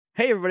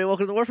Hey everybody,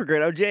 welcome to the Warfare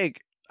Grid. I'm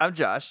Jake. I'm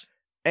Josh.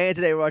 And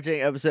today we're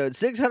watching episode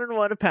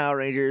 601 of Power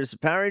Rangers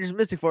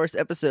Mystic Force,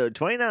 episode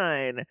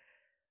 29,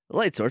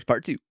 Light Source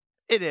Part 2.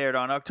 It aired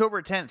on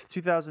October 10th,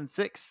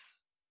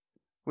 2006,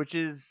 which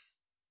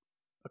is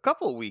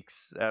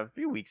a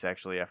few weeks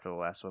actually after the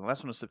last one. The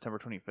last one was September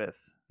 25th.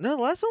 No,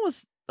 the last one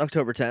was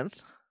October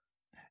 10th.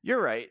 You're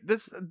right.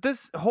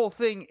 This whole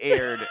thing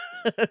aired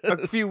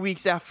a few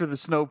weeks after the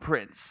Snow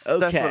Prince. Okay.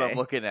 That's what I'm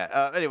looking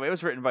at. Anyway, it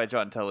was written by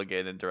John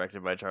Telligan and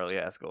directed by Charlie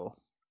Haskell.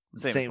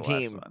 Same as the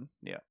team. last one.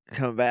 Yeah.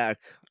 Coming back,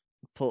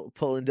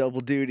 pulling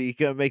double duty.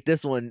 Gonna make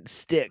this one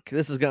stick.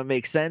 This is gonna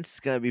make sense. It's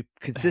gonna be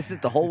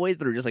consistent the whole way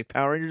through, just like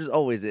Power Rangers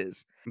always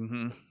is.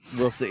 Mm-hmm.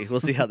 We'll see.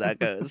 We'll see how that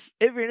goes.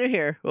 If you're new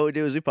here, what we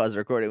do is we pause the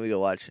recording, we go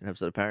watch an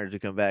episode of Power Rangers, we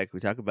come back, we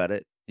talk about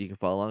it. You can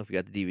follow along if you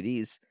got the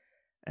DVDs,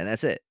 and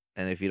that's it.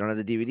 And if you don't have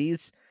the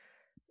DVDs,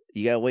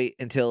 you gotta wait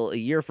until a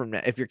year from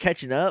now. If you're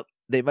catching up,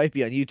 they might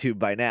be on YouTube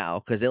by now,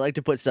 because they like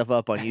to put stuff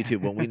up on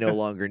YouTube when we no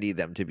longer need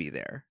them to be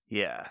there.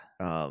 Yeah.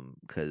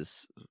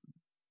 Because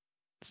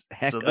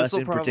heck, so us this will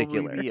in probably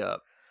particular. be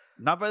up.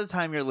 Not by the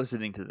time you're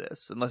listening to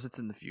this, unless it's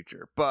in the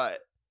future. But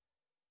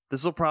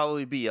this will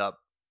probably be up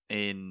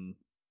in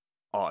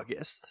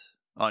August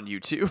on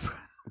YouTube.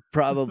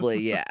 Probably,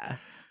 yeah.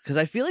 Because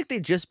I feel like they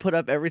just put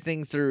up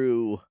everything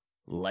through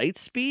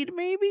Lightspeed,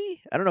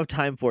 maybe? I don't know if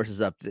Time Force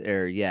is up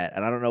there yet,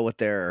 and I don't know what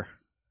their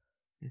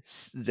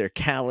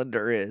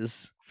calendar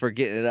is for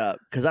getting it up,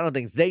 because I don't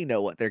think they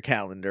know what their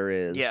calendar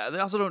is. Yeah, they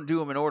also don't do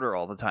them in order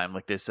all the time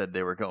like they said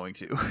they were going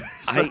to.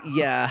 I don't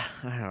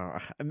know.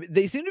 I mean,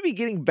 they seem to be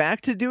getting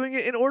back to doing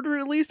it in order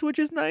at least, which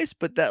is nice,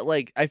 but that,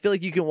 like, I feel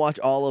like you can watch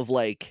all of,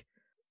 like,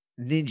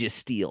 Ninja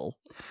Steel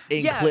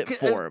in clip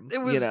form.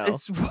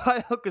 It's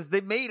wild, because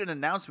they made an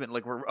announcement,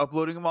 like, we're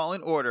uploading them all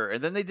in order,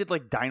 and then they did,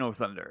 like, Dino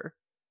Thunder.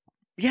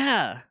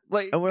 Yeah.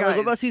 Like, and we're guys,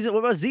 like, what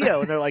about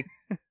Zeo? And they're like,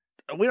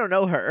 we don't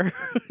know her.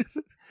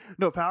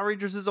 No, Power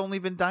Rangers has only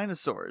been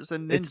dinosaurs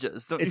and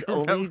ninjas.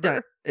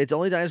 It's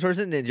only dinosaurs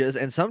and ninjas,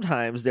 and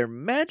sometimes they're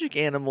magic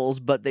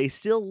animals, but they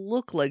still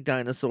look like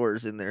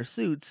dinosaurs in their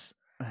suits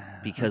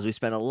because we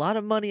spent a lot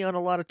of money on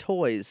a lot of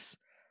toys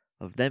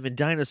of them in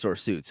dinosaur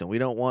suits, and we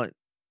don't want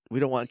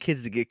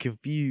kids to get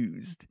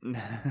confused.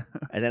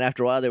 And then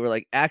after a while, they were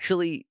like,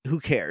 actually, who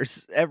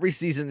cares? Every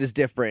season is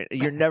different.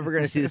 You're never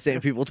going to see the same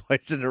people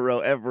twice in a row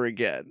ever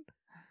again,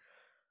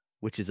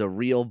 which is a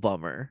real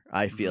bummer,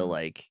 I feel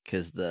like,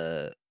 because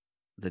the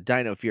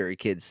Dino Fury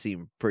kids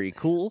seem pretty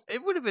cool.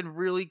 It would have been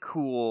really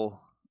cool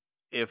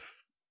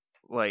if,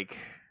 like,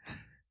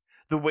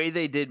 the way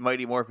they did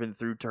Mighty Morphin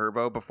through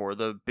Turbo before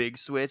the big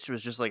switch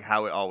was just like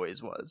how it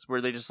always was, where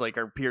they just like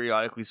are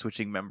periodically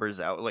switching members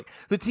out. Like,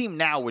 the team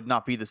now would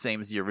not be the same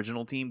as the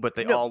original team, but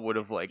they all would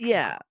have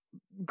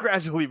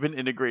gradually been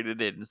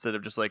integrated in, instead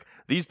of just like,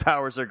 these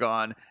powers are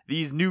gone,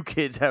 these new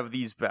kids have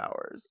these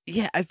powers.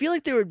 Yeah, I feel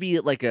like there would be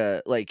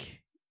there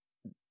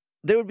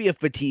would be a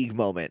fatigue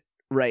moment.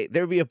 Right,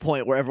 there would be a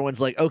point where everyone's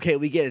like, okay,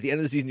 we get it. At the end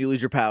of the season, you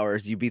lose your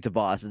powers, you beat the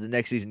boss, and the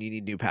next season, you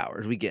need new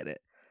powers. We get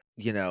it.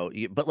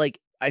 But, like,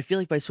 I feel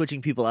like by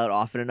switching people out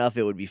often enough,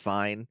 it would be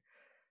fine.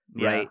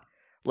 Right? Yeah.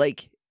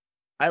 Like,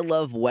 I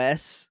love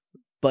Wes,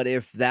 but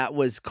if that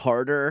was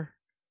Carter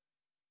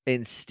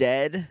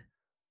instead,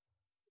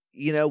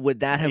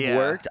 would that have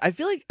worked? I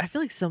feel like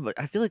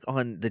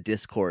on the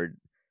Discord,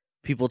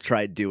 people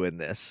tried doing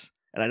this.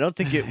 And I don't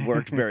think it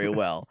worked very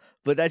well.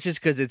 But that's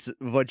just because it's a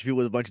bunch of people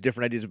with a bunch of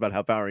different ideas about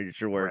how Power Rangers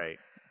should work. Right.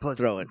 Plus,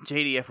 throwing.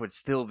 JDF would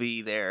still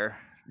be there.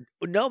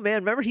 No,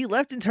 man. Remember, he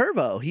left in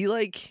Turbo. He,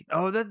 like...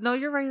 No,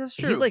 you're right. That's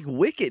true. He, like,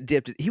 wicked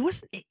dipped it. He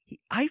wasn't...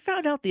 I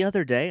found out the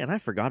other day, and I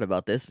forgot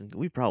about this, and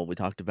we probably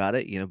talked about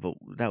it, but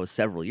that was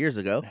several years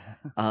ago.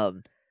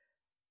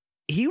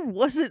 He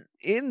wasn't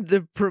in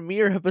the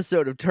premiere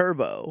episode of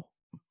Turbo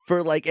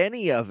for, like,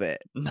 any of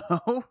it.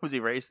 No? Was he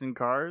racing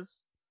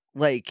cars?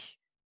 Like...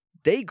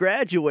 They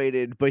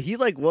graduated, but he,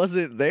 like,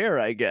 wasn't there,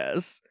 I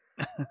guess.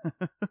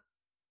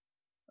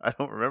 I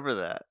don't remember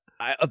that.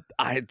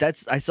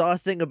 I saw a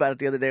thing about it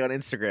the other day on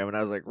Instagram, and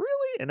I was like,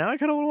 really? And now I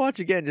kind of want to watch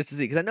again just to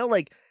see, because I know,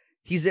 like,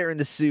 he's there in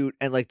the suit,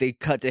 and, like, they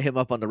cut to him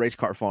up on the race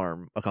car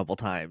farm a couple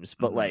times,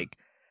 but like,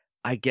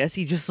 I guess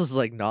he just was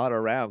like not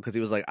around because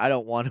he was like, I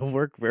don't want to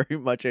work very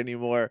much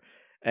anymore,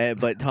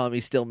 but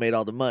Tommy still made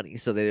all the money,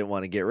 so they didn't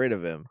want to get rid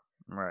of him.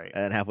 Right.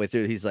 And halfway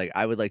through, he's like,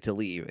 I would like to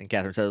leave. And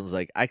Catherine Sutherland's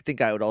like, I think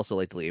I would also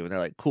like to leave. And they're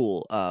like,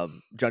 cool.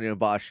 Johnny and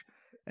Bosch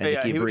and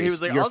Nikki and Breeze, he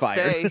was like, you're I'll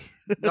fired. Stay.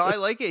 No, I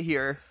like it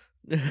here.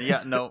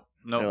 Yeah, no,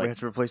 we like, have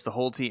to replace the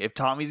whole team. If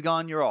Tommy's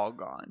gone, you're all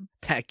gone.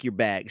 Pack your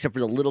bag, except for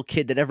the little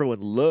kid that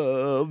everyone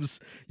loves.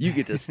 You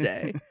get to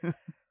stay. I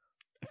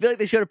feel like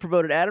they should have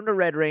promoted Adam to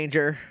Red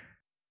Ranger.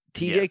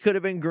 TJ could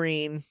have been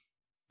Green.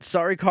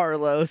 Sorry,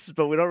 Carlos,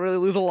 but we don't really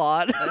lose a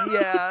lot.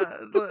 Yeah.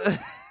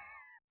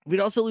 We'd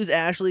also lose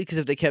Ashley because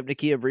if they kept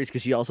Nakia Breeze,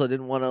 because she also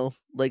didn't want to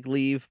like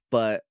leave,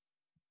 but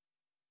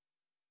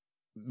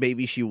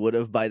maybe she would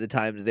have by the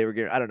time that they were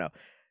getting. I don't know.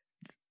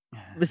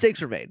 Mistakes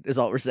were made, is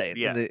all we're saying.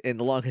 Yeah. In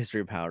the long history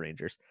of Power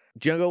Rangers.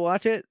 Do you want to go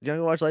watch it? Do you want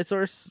to go watch Light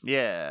Source?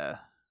 Yeah.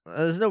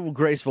 There's no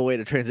graceful way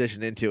to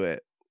transition into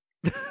it.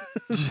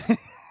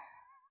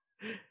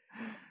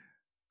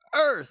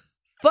 Earth,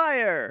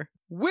 fire,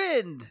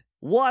 wind,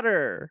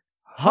 water,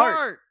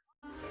 heart.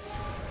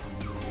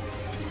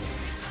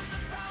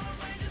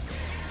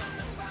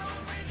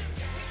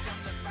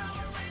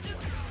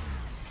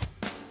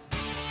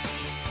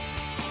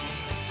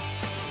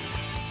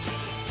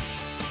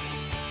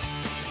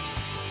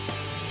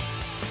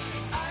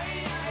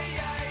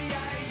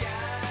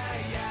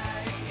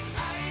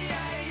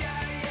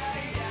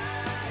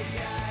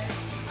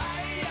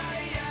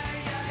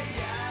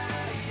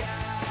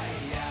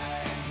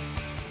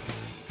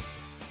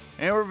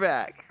 And we're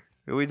back.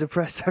 We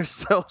depressed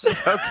ourselves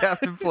about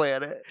Captain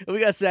Planet. We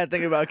got sad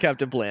thinking about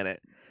Captain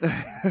Planet. Not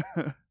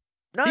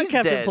He's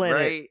Captain dead, Planet.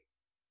 right?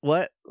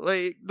 What?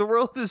 Like, the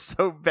world is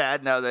so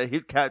bad now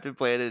that Captain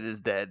Planet is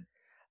dead.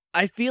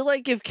 I feel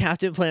like if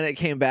Captain Planet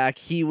came back,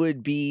 he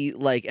would be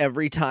like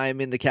every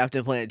time in the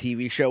Captain Planet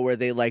TV show where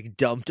they like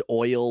dumped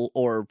oil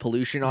or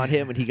pollution on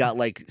him and he got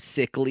like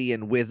sickly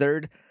and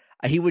withered,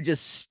 he would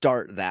just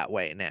start that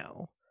way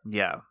now.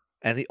 Yeah.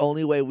 And the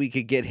only way we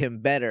could get him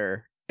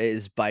better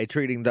is by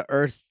treating the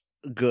Earth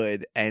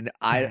good. And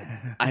I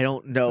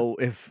don't know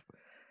if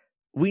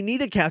we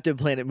need a Captain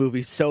Planet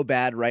movie so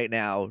bad right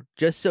now,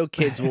 just so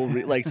kids will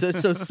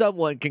so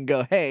someone can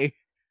go, hey,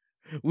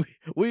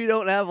 we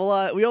don't have a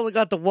lot. We only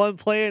got the one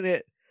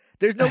planet.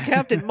 There's no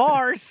Captain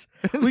Mars.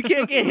 We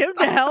can't get him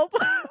to help.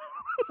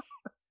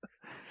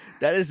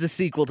 That is the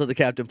sequel to the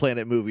Captain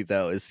Planet movie,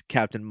 though, is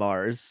Captain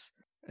Mars.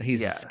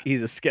 He's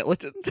a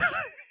skeleton.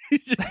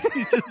 he's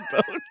just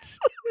bones.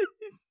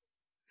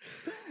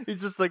 He's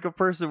just like a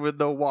person with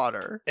no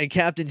water. And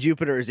Captain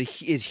Jupiter is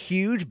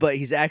huge, but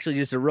he's actually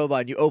just a robot.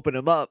 And you open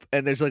him up,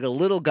 and there's like a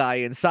little guy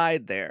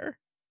inside there.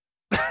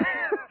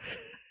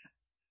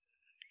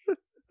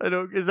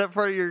 Is that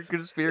part of your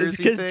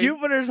conspiracy Because thing?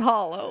 Jupiter's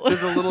hollow.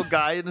 There's a little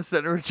guy in the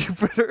center of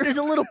Jupiter. There's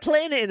a little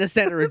planet in the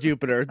center of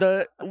Jupiter.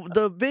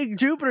 The big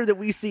Jupiter that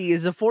we see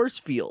is a force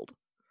field.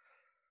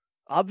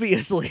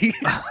 Obviously.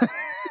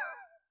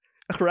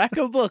 Crack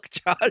a book,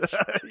 Josh.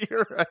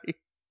 You're right.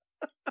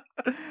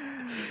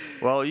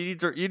 Well, you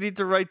need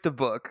to write the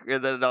book,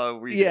 and then I'll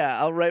read it. Yeah,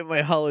 I'll write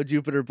my Hollow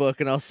Jupiter book,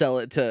 and I'll sell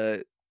it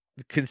to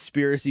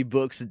Conspiracy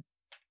Books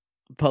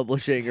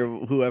Publishing or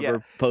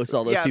whoever posts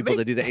all those people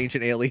that do the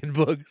ancient alien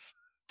books.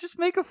 Just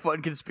make a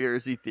fun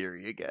conspiracy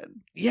theory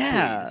again.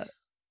 Yeah.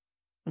 Please.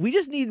 We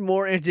just need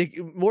more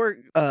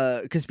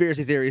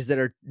conspiracy theories that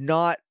are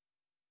not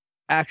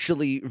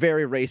actually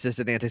very racist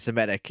and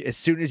anti-Semitic as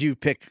soon as you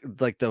pick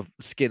like the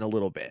skin a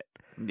little bit.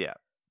 Yeah.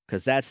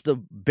 Because that's the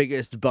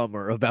biggest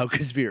bummer about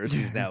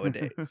conspiracies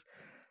nowadays.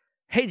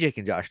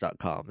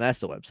 HeyJakeandJosh.com. That's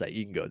the website.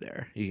 You can go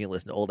there. You can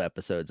listen to old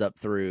episodes up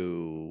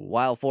through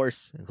Wild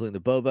Force, including the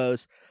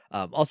Bobos.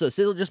 Also,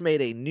 Sizzle just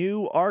made a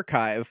new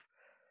archive.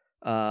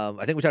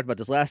 I think we talked about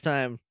this last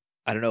time.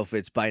 I don't know if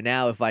it's by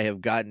now, if I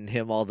have gotten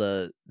him all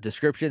the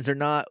descriptions or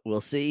not. We'll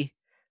see.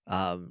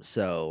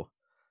 So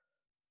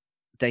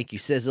thank you,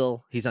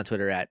 Sizzle. He's on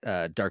Twitter at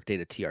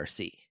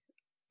DarkDataTRC.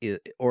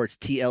 Or it's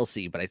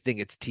TLC, but I think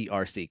it's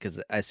TRC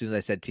because as soon as I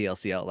said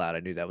TLC out loud, I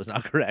knew that was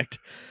not correct.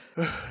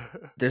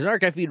 There's an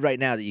archive feed right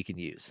now that you can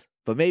use,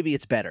 but maybe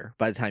it's better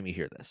by the time you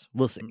hear this.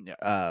 We'll see.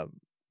 Yeah.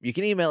 You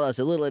can email us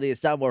at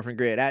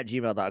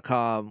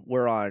littleidiots.morphingrid@gmail.com.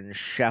 We're on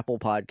Chapel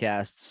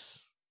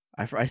Podcasts.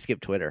 I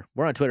skipped Twitter.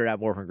 We're on Twitter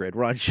at Morphingrid.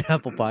 We're on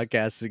Chapel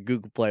Podcasts and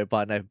Google Play,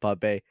 Podknife,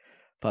 Podbay,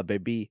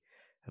 Podbaby,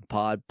 and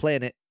Pod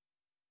Planet.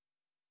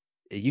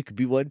 You could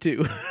be one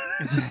too.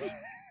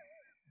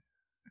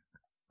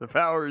 The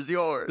power is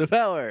yours. The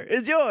power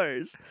is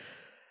yours.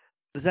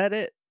 Is that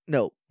it?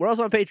 No. We're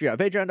also on Patreon.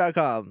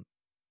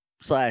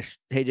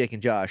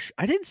 Patreon.com/HeyJakeandJosh.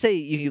 I didn't say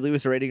you can leave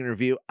us a rating and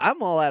review.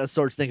 I'm all out of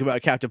sorts thinking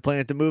about Captain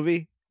Planet the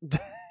movie.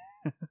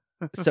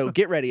 So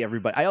get ready,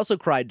 everybody. I also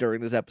cried during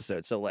this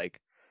episode, so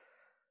like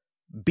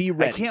be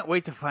ready. I can't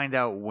wait to find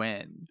out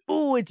when.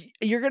 Ooh,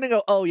 you're gonna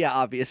go, oh yeah,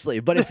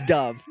 obviously, but it's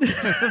dumb.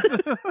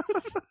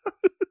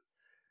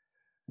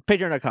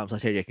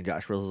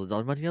 Patreon.com/HeyJakeandJosh for a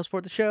little money to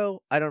support the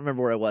show. I don't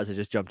remember where I was. I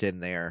just jumped in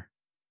there.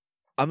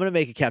 I'm going to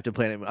make a Captain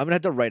Planet. I'm going to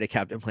have to write a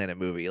Captain Planet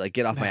movie. Like,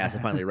 get off my ass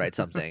and finally write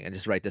something and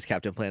just write this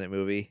Captain Planet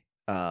movie.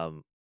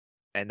 And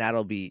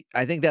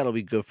I think that'll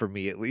be good for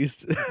me at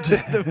least.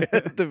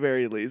 At the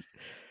very least.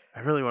 I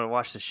really want to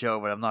watch the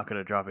show, but I'm not going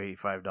to drop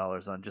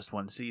 $85 on just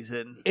one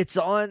season. It's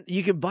on.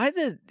 You can buy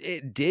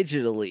it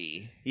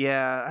digitally.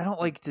 Yeah, I don't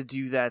like to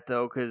do that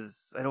though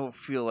because I don't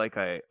feel like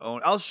I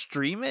own. I'll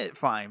stream it,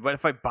 fine, but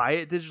if I buy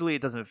it digitally,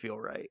 it doesn't feel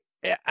right.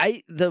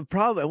 The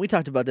problem, and we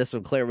talked about this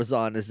when Claire was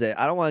on, is that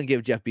I don't want to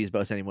give Jeff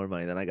Bezos any more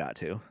money than I got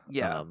to.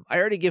 Yeah, I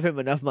already give him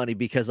enough money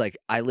because like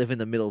I live in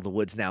the middle of the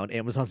woods now, and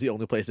Amazon's the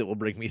only place that will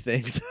bring me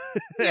things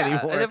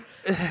anymore. And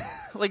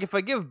if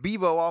I give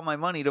Bebo all my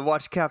money to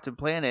watch Captain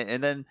Planet,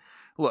 and then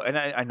look, and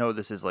I know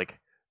this is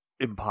like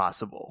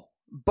impossible.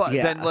 But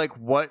then, like,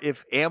 what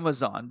if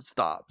Amazon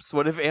stops?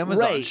 What if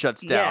Amazon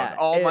shuts down? Yeah,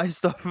 all my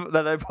stuff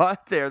that I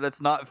bought there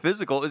that's not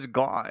physical is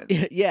gone.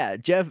 Yeah,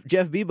 Jeff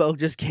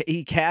Bezos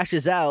he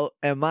cashes out,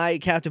 and my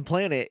Captain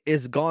Planet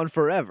is gone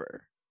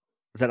forever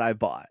that I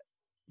bought.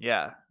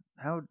 Yeah,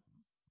 how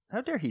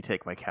dare he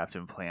take my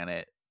Captain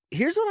Planet?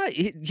 Here's what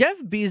Jeff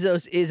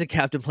Bezos is a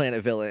Captain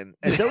Planet villain,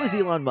 and so is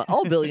Elon Musk.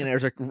 All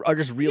billionaires are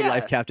just real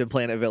life Captain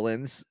Planet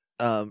villains.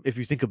 If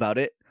you think about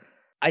it,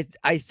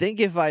 I think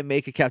if I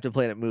make a Captain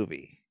Planet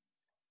movie,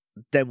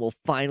 then we'll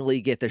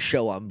finally get the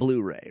show on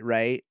Blu-ray,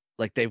 right?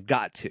 Like they've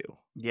got to.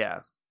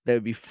 Yeah. They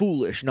would be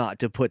foolish not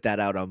to put that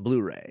out on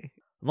Blu-ray.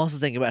 I'm also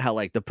thinking about how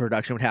like the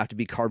production would have to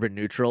be carbon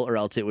neutral, or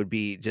else it would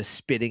be just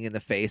spitting in the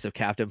face of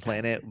Captain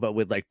Planet, but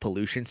with like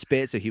pollution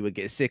spit, so he would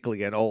get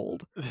sickly and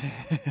old.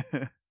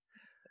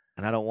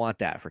 And I don't want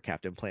that for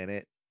Captain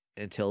Planet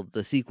until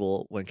the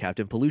sequel when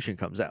Captain Pollution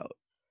comes out.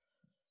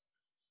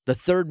 The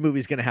third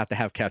movie's going to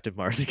have Captain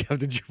Mars and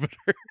Captain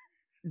Jupiter.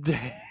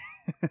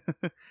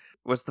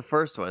 What's the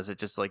first one? Is it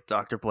just like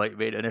Dr. Blight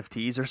made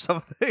NFTs or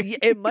something? Yeah,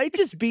 it might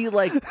just be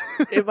like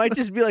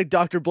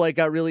Dr. Blight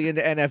got really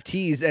into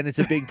NFTs and it's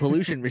a big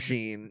pollution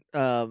machine.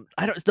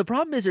 The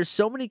problem is there's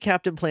so many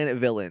Captain Planet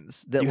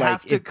villains that you like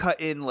have to cut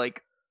in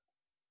like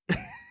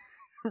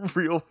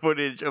real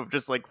footage of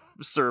just like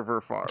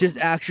server farms, just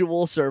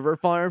actual server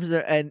farms,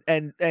 and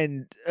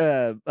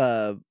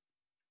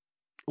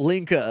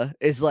Linka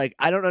is like,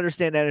 I don't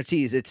understand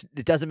NFTs.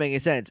 It doesn't make any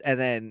sense. And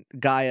then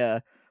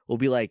Gaia will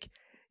be like,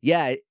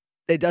 yeah,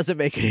 it doesn't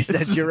make any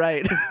sense. You're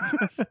right.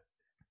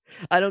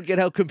 I don't get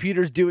how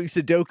computers doing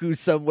Sudoku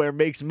somewhere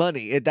makes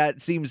money.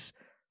 That seems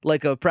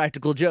like a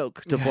practical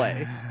joke to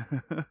play.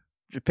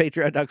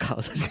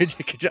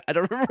 Patreon.com. I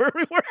don't remember where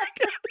we were.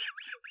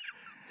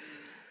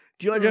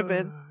 Do you want to jump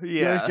in? Yeah. Do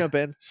you want to jump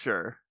in?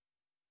 Sure.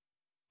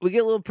 We get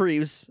a little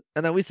previews,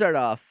 and then we start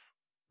off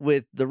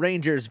with the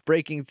Rangers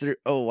breaking through.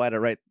 Oh, why'd I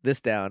write this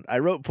down? I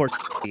wrote Port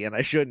and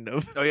I shouldn't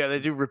have. Oh, yeah, they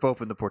do rip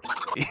open the port.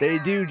 They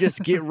do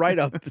just get right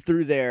up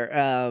through there.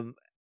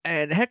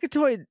 And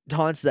Hecatoid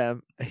taunts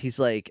them. He's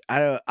like,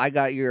 I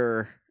got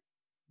your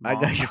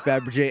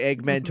Fabergé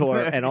egg mentor,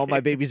 and all my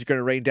babies are going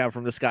to rain down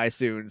from the sky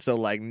soon. So,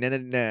 like,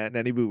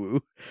 nanny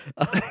boo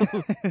boo.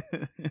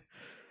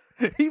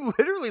 He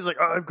literally is like,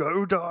 I've got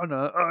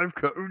Udana.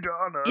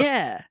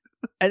 Yeah.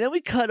 And then we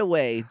cut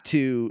away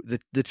to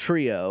the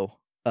trio,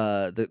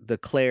 the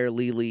Claire,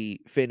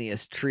 Leelee,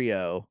 Phineas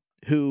trio,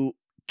 who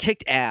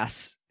kicked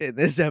ass in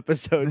this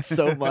episode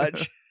so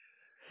much.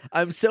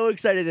 I'm so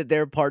excited that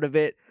their part of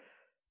it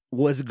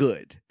was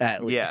good,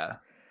 at least. Yeah.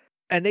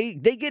 And they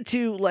get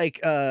to like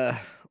a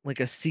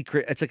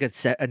secret, it's like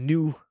a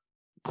new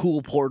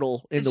cool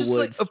portal in the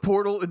woods. Like a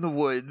portal in the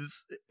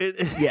woods.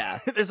 Yeah.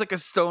 There's like a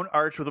stone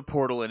arch with a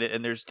portal in it,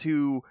 and there's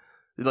two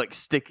like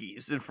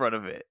stickies in front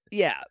of it.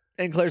 Yeah.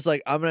 And Claire's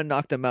like, I'm going to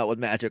knock them out with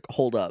magic.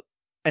 Hold up.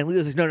 And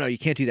Leo's like, no, you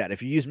can't do that.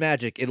 If you use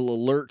magic, it'll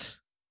alert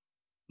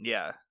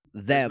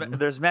them.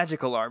 There's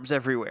magic alarms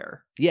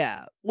everywhere.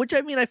 Yeah. Which, I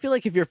mean, I feel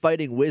like if you're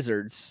fighting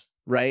wizards,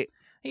 right?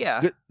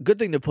 Yeah. Good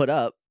thing to put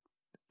up.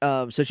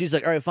 So she's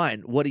like, all right,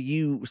 fine. What do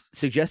you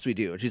suggest we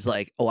do? And she's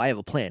like, oh, I have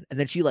a plan. And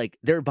then she like,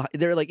 they're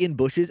like in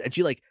bushes, and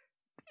she like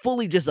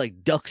fully just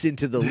like ducks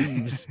into the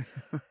leaves.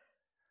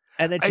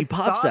 And then she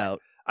pops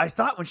out. I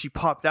thought when she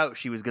popped out,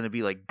 she was going to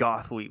be like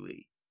Goth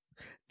Leelee.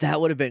 That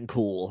would have been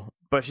cool.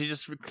 But she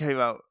just came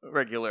out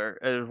regular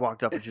and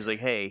walked up, and she was like,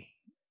 hey,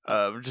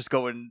 I'm just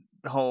going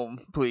home,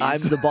 please.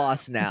 I'm the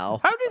boss now.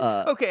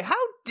 How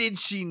did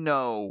she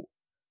know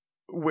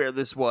where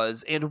this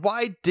was, and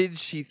why did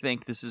she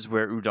think this is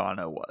where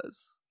Udana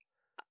was?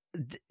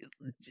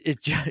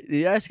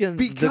 You're asking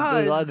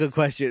a lot of good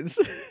questions.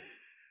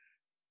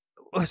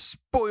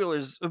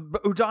 Spoilers,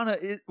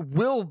 Udana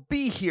will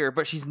be here,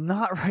 but she's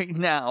not right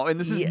now, and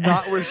this is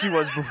not where she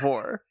was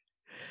before.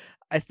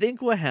 I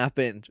think what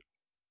happened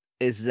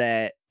is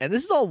that, and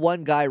this is all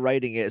one guy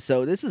writing it,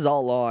 so this is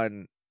all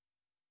on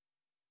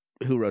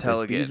who wrote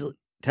this?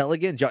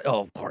 Tellegen? John,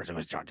 of course it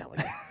was John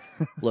Tellegen.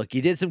 Look,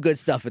 you did some good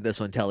stuff in this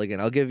one, Tellegen.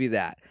 I'll give you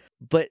that.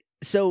 But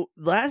so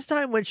last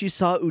time when she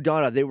saw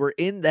Udana, they were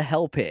in the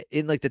Hell Pit,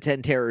 in like the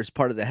 10 Terrors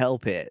part of the Hell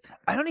Pit.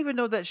 I don't even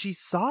know that she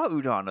saw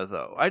Udana,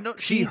 though. I know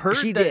she heard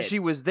that she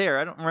was there.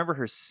 I don't remember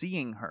her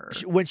seeing her.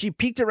 When she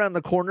peeked around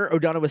the corner,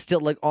 Udana was still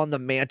like on the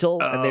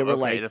mantle, and they were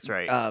like, that's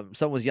right.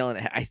 Someone was yelling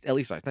at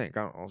least I think.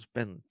 I don't know. It's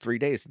been 3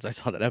 days since I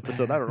saw that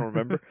episode. I don't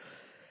remember.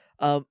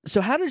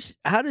 So how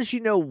does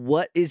she know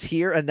what is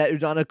here and that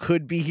Udana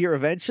could be here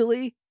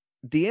eventually?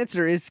 The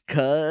answer is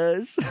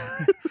cuz.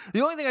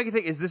 The only thing I can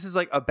think is this is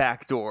like a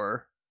back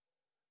door,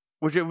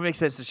 which it would make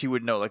sense that she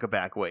would know like a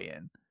back way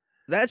in.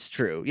 That's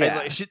true. Yeah.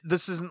 Like,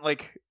 this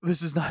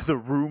is not the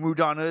room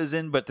Udana is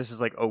in, but this is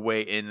like a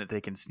way in that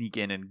they can sneak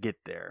in and get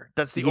there.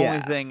 That's the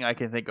only thing I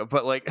can think of.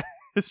 But like,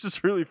 it's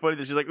just really funny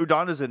that she's like,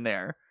 Udana's in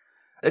there.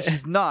 And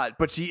she's not,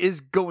 but she is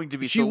going to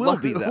be. She will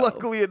be, though.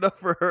 Luckily enough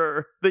for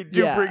her, they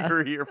do bring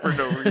her here for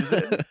no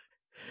reason.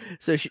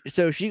 So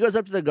she goes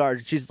up to the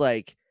guards, and she's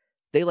like,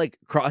 they like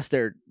cross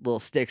their little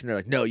sticks, and they're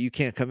like, no, you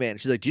can't come in.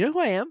 She's like, do you know who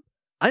I am?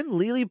 I'm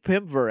Leelee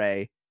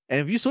Pimpvere, and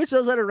if you switch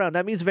those letters around,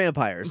 that means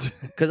vampires,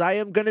 because I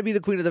am going to be the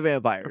queen of the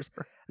vampires.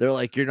 They're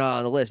like, you're not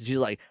on the list. And she's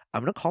like,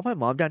 I'm going to call my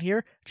mom down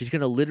here. She's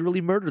going to literally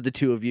murder the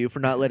two of you for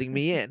not letting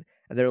me in.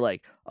 And they're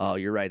like, oh,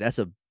 you're right.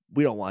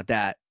 We don't want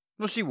that.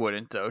 Well, she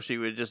wouldn't, though. She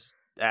would just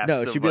ask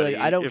No, she'd be like,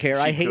 I don't care.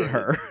 I hate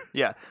her.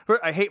 Yeah.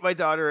 I hate my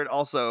daughter, and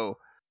also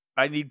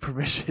I need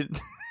permission.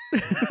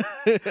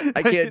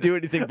 I can't do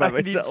anything by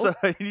myself.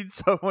 I need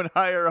someone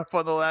higher up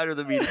on the ladder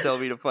than me to tell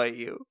me to fight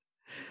you.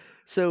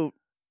 So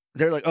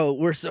they're like, "Oh,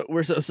 we're so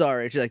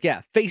sorry." And she's like,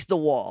 "Yeah, face the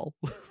wall.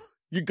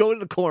 You go to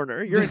the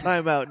corner. You're in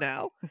timeout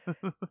now."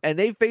 And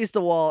they face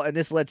the wall, and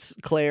this lets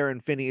Claire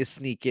and Phineas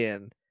sneak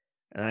in.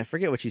 And I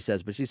forget what she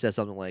says, but she says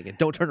something like, "And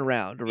don't turn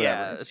around," or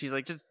whatever. Yeah, she's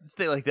like, "Just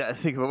stay like that and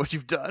think about what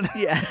you've done."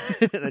 Yeah,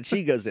 and then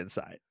she goes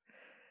inside.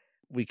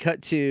 We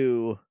cut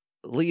to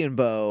Lee and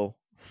Bo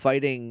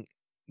fighting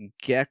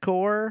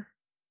Gekor,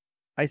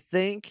 I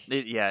think.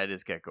 It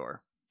is Gekor.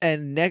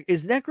 And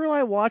is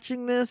Necroli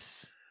watching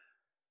this?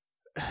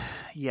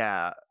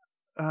 Yeah.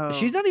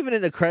 She's not even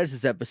in the credits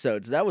this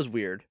episode, so that was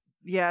weird.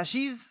 Yeah,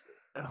 she's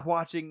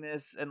watching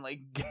this, and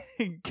like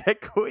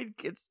Gekko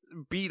gets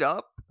beat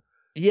up.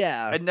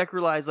 Yeah. And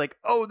Necroli's like,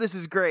 "Oh, this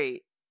is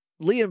great.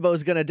 Lee and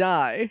Bo's gonna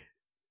die."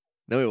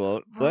 No, he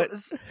won't. What?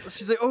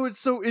 She's like, "Oh, it's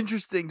so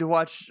interesting to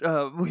watch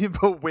Lee and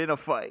Bo win a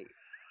fight."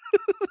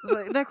 It's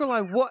like,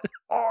 Necroli, what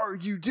are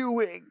you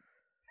doing?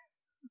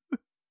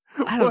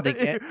 I don't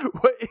think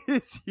what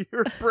is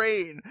your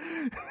brain?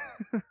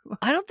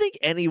 I don't think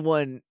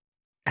anyone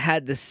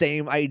had the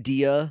same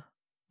idea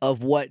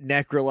of what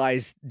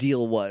Necroli's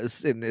deal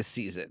was in this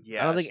season.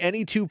 Yeah, I don't think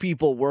any two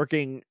people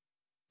working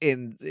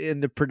in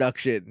the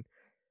production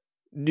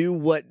knew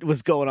what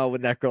was going on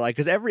with Necroli,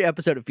 because every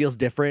episode it feels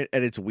different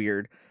and it's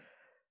weird.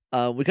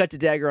 We cut to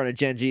Dagger on a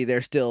Genji.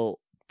 They're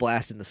still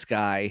blasting the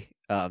sky.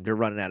 They're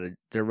running out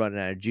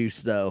of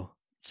juice though.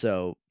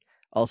 So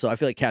also, I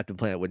feel like Captain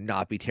Planet would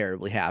not be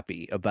terribly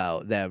happy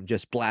about them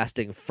just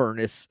blasting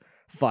furnace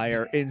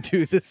fire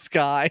into the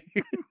sky.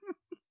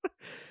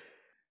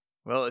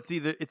 Well, it's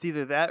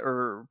either that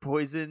or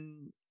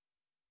poison.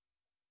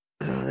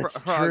 That's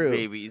frog true.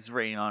 Babies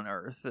reign on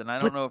Earth, and I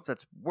don't know if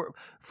that's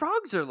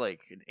frogs are like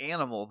an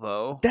animal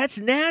though. That's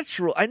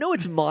natural. I know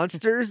it's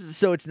monsters,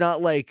 so it's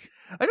not like.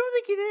 I don't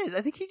think it is.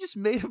 I think he just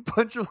made a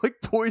bunch of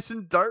like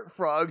poison dart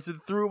frogs and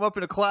threw them up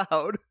in a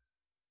cloud.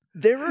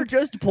 There are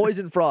just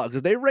poison frogs.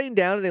 If they rain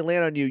down and they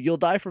land on you, you'll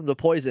die from the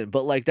poison.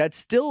 But like that's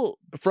still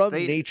from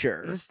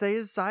nature. Just stay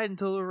inside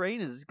until the rain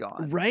is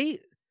gone,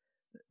 right?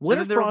 What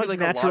are frogs' like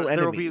natural enemies?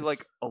 There will be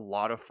like a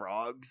lot of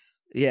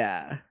frogs.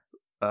 Yeah.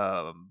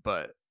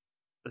 But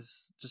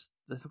this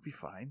will be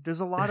fine. There's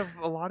a lot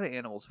of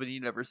animals, but you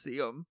never see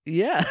them.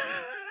 Yeah.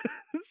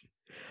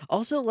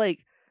 Also,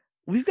 like,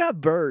 we've got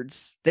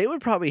birds. They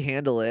would probably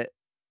handle it.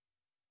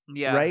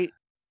 Yeah. Right?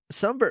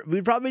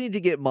 We'd probably need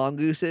to get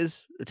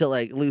mongooses to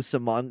like lose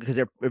some because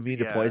they're immune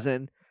to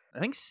poison. I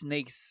think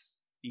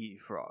snakes eat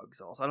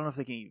frogs also. I don't know if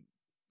they can eat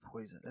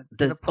poison.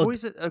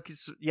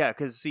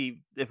 Because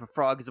see, if a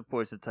frog is a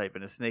poison type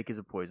and a snake is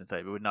a poison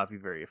type, it would not be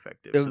very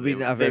effective. They would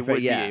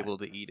be able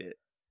to eat it.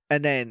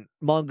 And then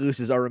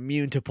mongooses are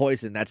immune to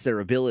poison. That's their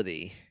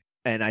ability.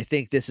 And I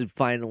think this is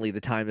finally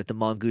the time that the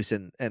mongoose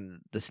and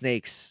the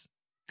snakes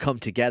come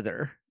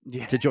together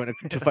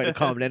to fight a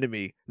common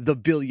enemy, the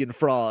billion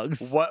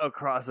frogs. What a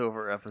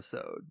crossover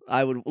episode.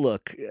 I would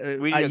look.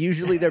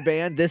 Usually they're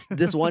banned. This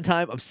one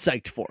time, I'm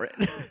psyched for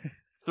it.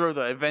 Throw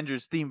the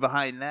Avengers theme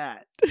behind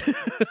that.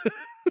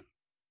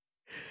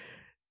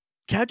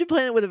 Captain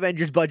Planet with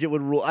Avengers budget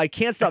would rule. I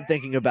can't stop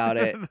thinking about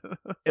it.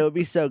 It would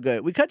be so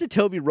good. We cut to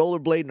Toby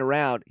rollerblading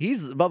around.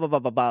 He's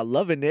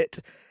loving it.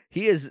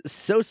 He is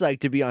so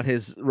psyched to be on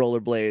his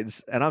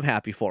rollerblades, and I'm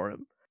happy for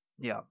him.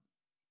 Yeah.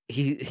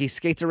 He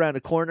skates around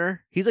a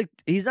corner.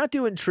 He's not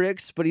doing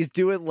tricks, but he's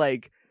doing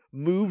like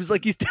moves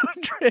like he's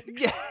doing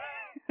tricks.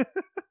 Yeah.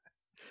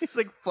 He's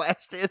like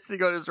flash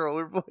dancing on his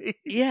rollerblade.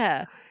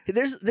 Yeah.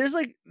 There's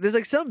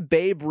like some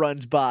babe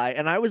runs by,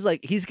 and I was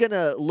like, he's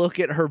gonna look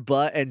at her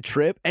butt and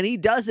trip, and he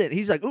doesn't.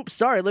 He's like, "Oops,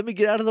 sorry, let me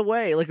get out of the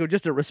way," like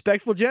just a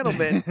respectful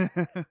gentleman.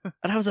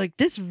 And I was like,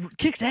 this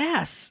kicks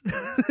ass.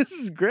 This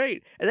is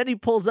great. And then he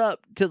pulls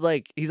up to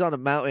like he's on a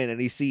mountain and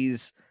he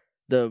sees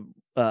the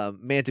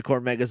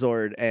Manticore,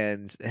 Megazord,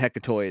 and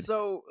Hecatoid.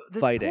 So this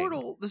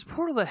fighting. This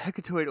portal that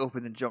Hecatoid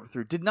opened and jumped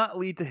through did not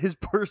lead to his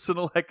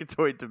personal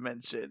Hecatoid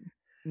dimension.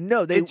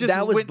 No,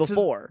 that was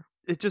before.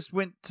 It just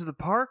went to the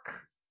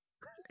park.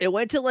 It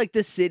went to like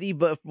the city,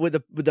 but with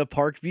the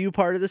park view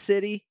part of the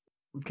city.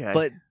 Okay,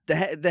 but the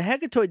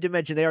Hecatoid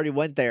dimension, they already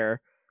went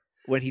there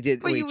when he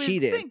did. But when he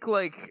cheated. Think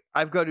like,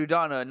 I've got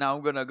Udana, and now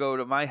I'm gonna go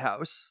to my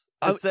house.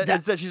 Instead,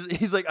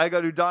 he's like, I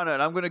got Udana,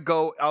 and I'm gonna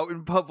go out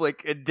in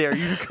public and dare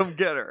you to come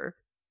get her.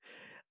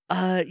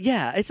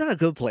 Yeah, it's not a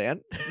good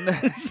plan.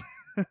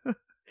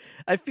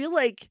 I feel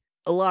like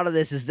a lot of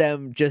this is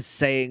them just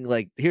saying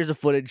like, here's the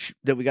footage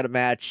that we got to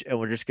match, and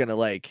we're just gonna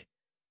like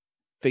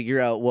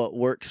figure out what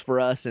works for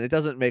us, and it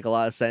doesn't make a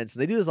lot of sense.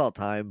 And they do this all the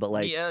time, but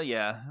like,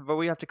 yeah, but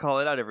we have to call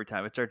it out every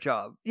time. It's our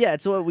job. Yeah,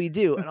 it's what we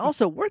do. And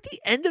also, we're at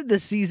the end of the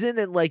season,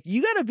 and like,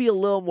 you got to be a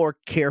little more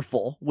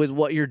careful with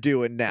what you're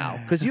doing now,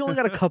 because you only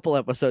got a couple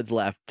episodes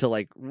left to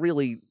like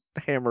really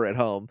hammer it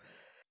home.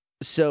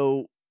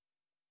 So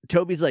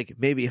Toby's like,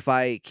 maybe if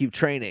I keep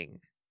training,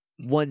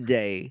 one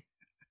day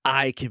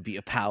I can be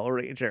a Power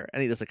Ranger.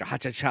 And he does like a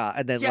ha-cha-cha,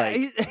 and then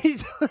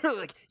he's literally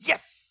like,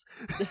 yes.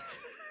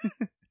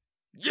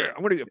 yeah,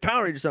 I'm gonna be a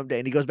Power Ranger someday.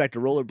 And he goes back to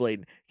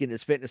rollerblading, getting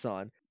his fitness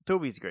on.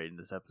 Toby's great in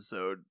this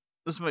episode.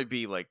 This might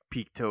be like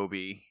peak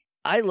Toby.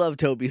 I love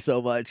Toby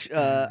so much.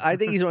 I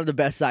think he's one of the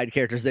best side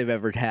characters they've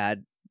ever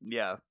had.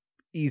 Yeah.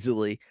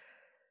 Easily.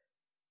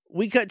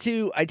 We cut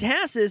to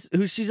Itasis,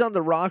 who she's on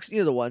the rocks,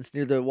 the ones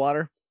near the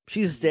water.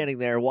 She's standing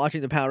there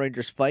watching the Power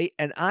Rangers fight,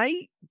 and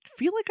I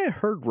feel like I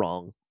heard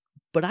wrong,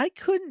 but I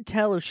couldn't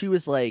tell if she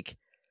was like,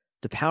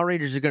 the Power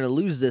Rangers are going to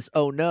lose this,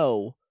 oh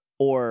no,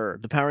 or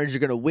the Power Rangers are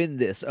going to win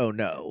this, oh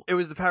no. It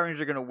was the Power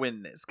Rangers are going to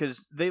win this,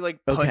 because they like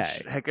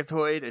punch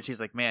Hecatoid, and she's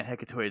like, man,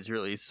 Hecatoid's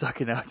really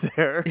sucking out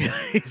there.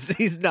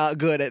 he's not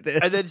good at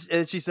this.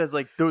 And she says,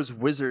 like, those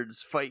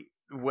wizards fight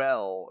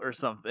well or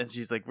something. And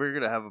she's like, we're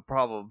going to have a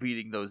problem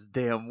beating those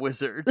damn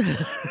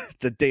wizards.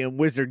 It's a damn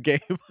wizard game.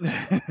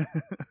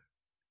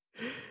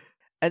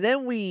 And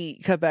then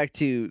we cut back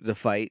to the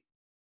fight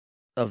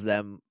of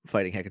them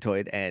fighting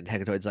Hecatoid, and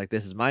Hecatoid's like,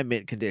 this is my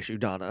mint condition,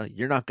 Udana.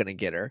 You're not going to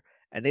get her.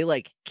 And they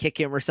like kick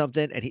him or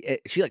something, and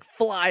she like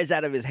flies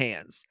out of his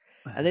hands.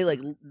 And they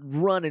like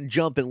run and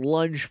jump and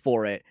lunge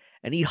for it,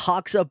 and he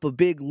hawks up a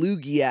big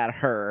loogie at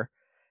her,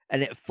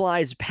 and it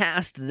flies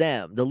past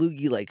them. The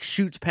loogie like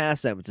shoots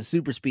past them. It's a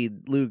super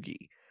speed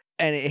loogie.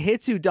 And it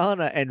hits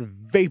Udana and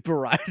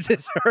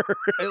vaporizes her.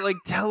 It like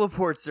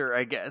teleports her,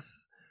 I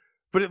guess.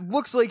 But it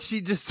looks like she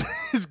just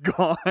is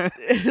gone.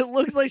 It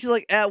looks like she's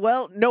like,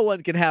 well, no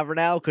one can have her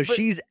now because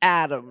she's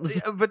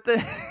atoms. But then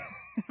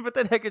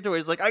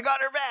Hecatoid's like, I got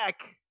her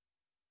back.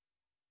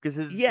 Because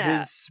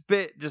his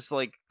spit just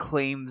like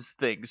claims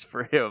things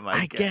for him,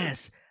 I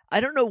guess. I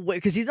don't know,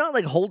 because he's not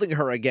like holding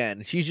her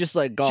again. She's just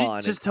like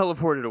gone. She just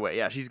teleported away.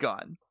 Yeah, she's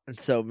gone. And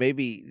so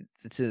maybe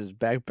it's in his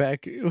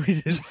backpack. We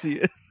didn't see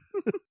it.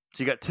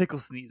 She got tickle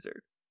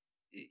sneezer.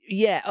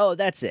 Yeah,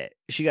 that's it.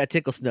 She got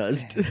tickle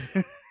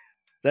snuzzed.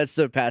 That's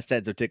the past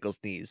tense of tickle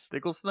sneeze.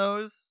 Tickle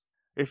snows?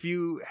 If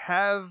you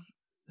have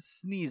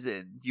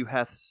sneezing, you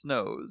hath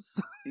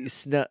snows.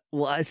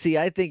 Well, see,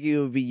 I think it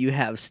would be you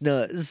have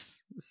snuzz.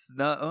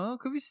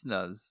 Could be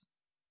snuzz.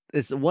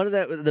 It's one of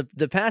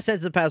the past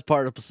tense and past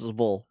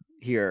participle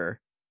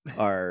here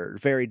are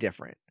very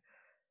different.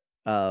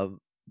 Good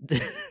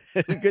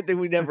thing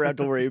we never have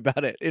to worry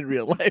about it in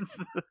real life,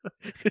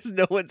 because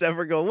no one's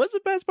ever going, what's the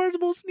past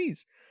participle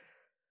sneeze?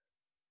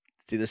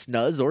 It's either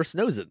snuzz or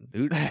snoozing.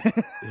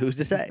 Who's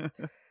to say?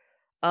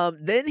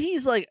 Then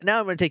he's like, now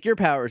I'm going to take your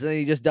powers. And then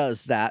he just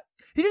does that.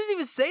 He doesn't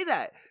even say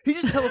that. He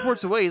just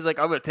teleports away. He's like,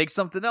 I'm going to take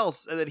something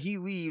else. And then he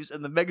leaves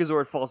and the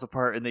Megazord falls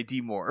apart and they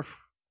demorph.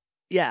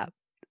 Yeah.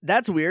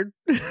 That's weird.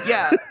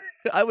 Yeah.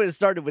 I would have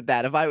started with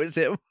that if I was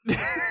him.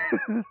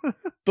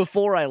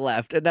 Before I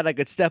left. And then I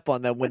could step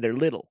on them when they're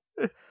little.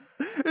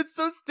 It's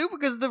so stupid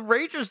because the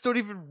Rangers don't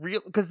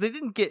even because they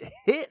didn't get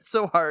hit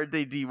so hard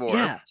they demorphed.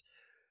 Yeah.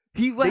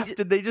 He left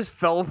and they just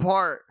fell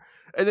apart.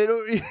 And they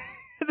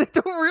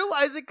don't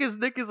realize it because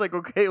Nick is like,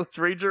 okay, let's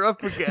Ranger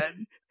up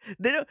again.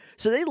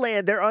 So they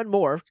land, they're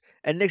unmorphed,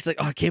 and Nick's like,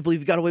 oh, I can't believe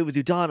you got away with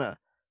Udana.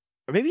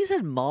 Or maybe he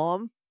said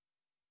mom.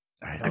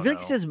 I feel like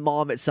he says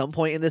mom at some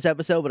point in this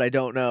episode, but I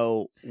don't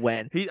know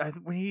when.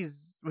 When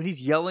he's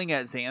yelling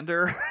at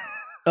Xander.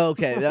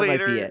 Okay, that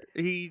later, might be it.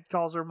 He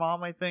calls her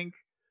mom, I think.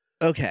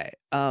 Okay.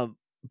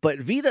 But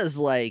Vita's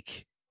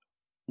like,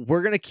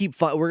 we're gonna keep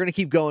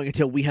going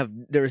until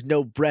there's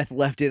no breath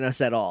left in us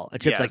at all. And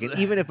Chip's like, and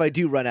even if I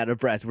do run out of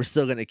breath, we're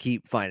still gonna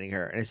keep finding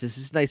her. And it's just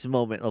this nice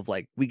moment of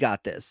like, we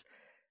got this.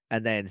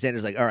 And then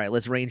Xander's like, all right,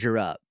 let's Ranger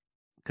up,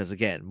 because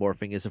again,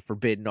 morphing is a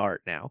forbidden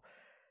art now.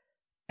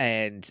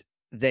 And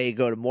they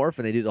go to morph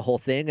and they do the whole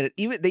thing, and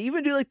they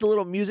even do like the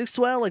little music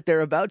swell, like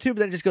they're about to, but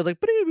then it just goes like,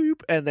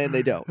 boop, and then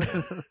they don't,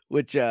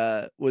 which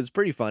was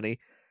pretty funny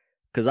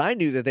because I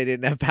knew that they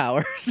didn't have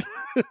powers.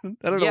 I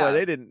don't know why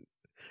they didn't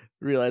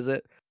realize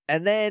it.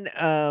 And then,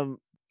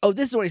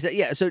 this is what he said.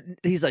 Yeah, so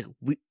he's like,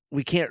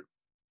 we're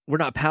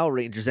not Power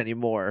Rangers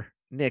anymore.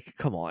 Nick,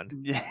 come on.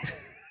 Yeah.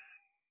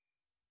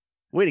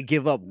 Way to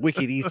give up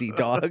wicked easy,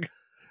 dog.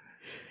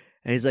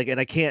 And he's like, and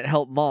I can't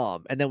help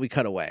mom. And then we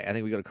cut away. I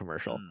think we go to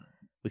commercial.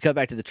 We cut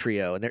back to the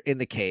trio, and they're in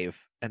the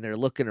cave, and they're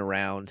looking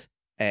around,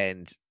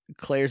 and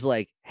Claire's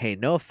like, hey,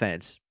 no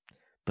offense,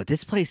 but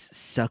this place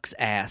sucks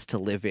ass to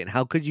live in.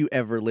 How could you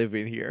ever live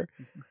in here?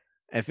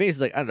 And Phoenix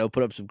is like, I don't know,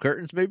 put up some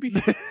curtains maybe?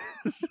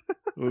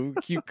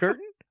 Cute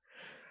curtain?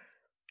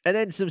 And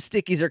then some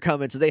stickies are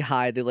coming, so they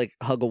hide, they like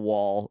hug a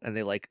wall, and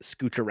they like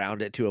scooch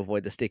around it to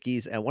avoid the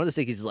stickies. And one of the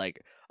stickies is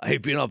like, I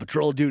hate being on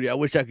patrol duty, I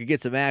wish I could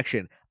get some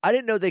action. I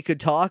didn't know they could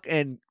talk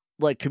and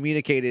like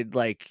communicated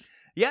like...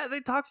 Yeah, they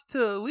talked to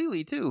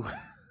Leelee too.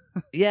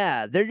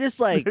 Yeah, they're just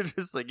like...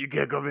 you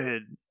can't come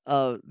in.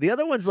 The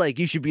other one's like,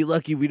 you should be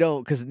lucky we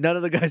don't, because none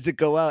of the guys that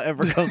go out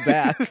ever come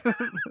back.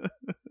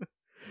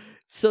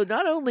 So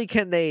not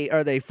only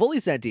are they fully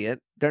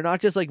sentient, they're not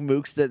just like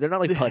mooks, they're not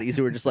like putties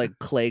who are just like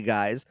clay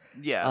guys.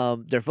 Yeah.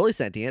 They're fully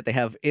sentient, they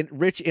have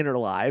rich inner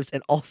lives,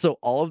 and also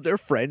all of their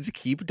friends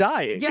keep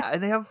dying. Yeah,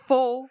 and they have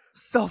full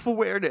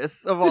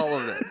self-awareness of all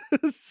of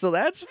this. So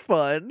that's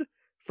fun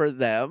for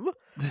them.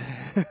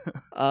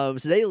 So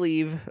they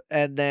leave,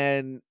 and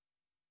then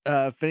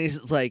Phineas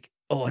is like,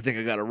 oh, I think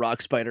I got a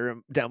rock spider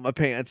down my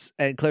pants.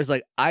 And Claire's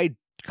like, I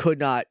could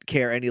not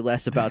care any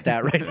less about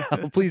that right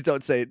now. Please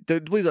don't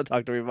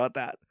talk to me about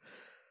that.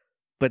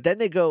 But then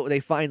they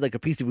find like a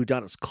piece of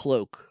Udana's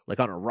cloak, like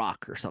on a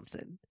rock or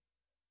something.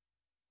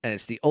 And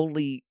it's the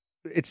only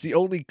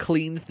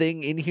clean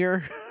thing in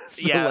here.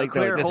 So, yeah, like,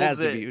 Claire this holds has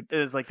to be. It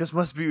is like, this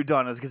must be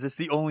Udana's because it's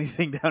the only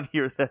thing down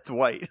here that's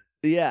white.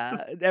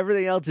 Yeah,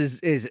 everything else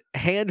is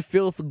hand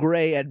filth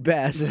gray at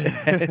best.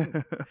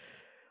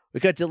 We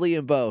cut to Lee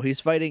and Bo.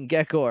 He's fighting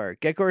Gekor.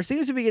 Gekor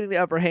seems to be getting the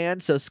upper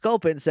hand, so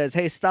Sculpin says,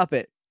 hey, stop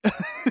it.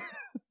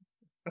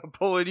 I'm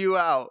pulling you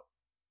out.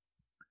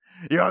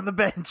 You're on the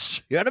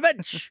bench. You're on the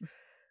bench.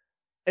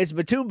 It's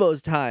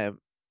Matumbo's time.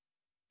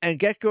 And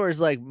Gekor's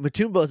like,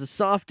 Matumbo's a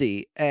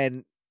softie.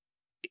 And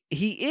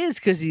he is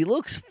because he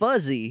looks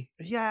fuzzy.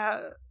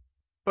 Yeah,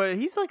 but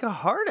he's like a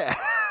hard ass.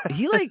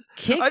 He like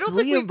kicks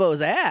Liambo's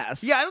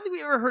ass. Yeah, I don't think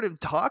we ever heard him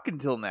talk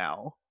until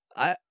now.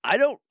 I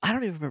don't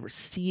even remember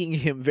seeing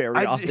him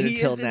very often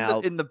until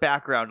now. In the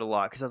background a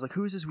lot because I was like,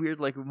 who's this weird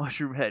like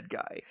mushroom head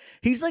guy?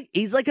 He's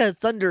like a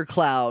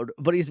thundercloud,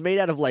 but he's made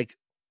out of like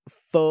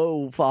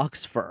faux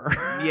fox fur.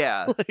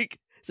 Yeah,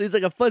 so he's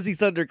like a fuzzy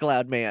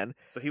thundercloud man.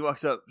 So he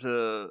walks up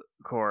to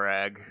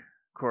Korag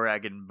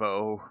and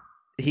Bo.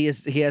 He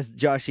has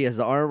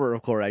the armor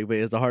of Korag, but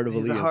he has the heart of a Liambo.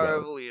 He's the heart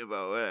of a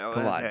Liambo.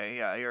 Come on. Okay,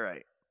 yeah, you're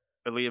right.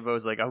 And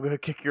Liambo's like, I'm gonna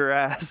kick your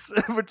ass.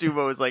 But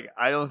Matumbo is like,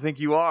 I don't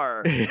think you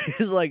are.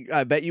 He's like,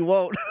 I bet you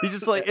won't. He's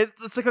just like,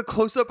 it's like a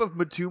close up of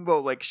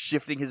Matumbo like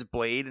shifting his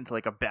blade into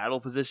like a battle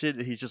position,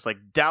 and he's just like,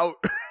 doubt.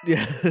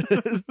 Yeah.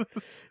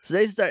 So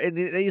they start, and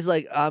he's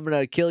like, I'm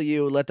gonna kill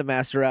you, let the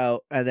master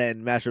out, and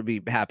then master will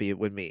be happy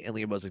with me. And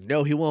Liambo's like,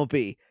 no, he won't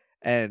be.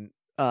 And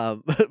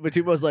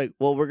Matumbo's like,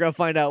 well, we're gonna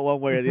find out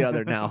one way or the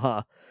other now,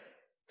 huh?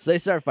 So they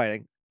start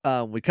fighting.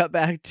 We cut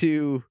back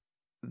to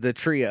the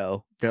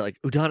trio. They're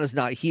like, Udana's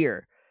not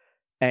here.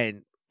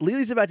 And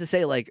Leelee's about to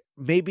say, like,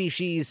 maybe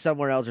she's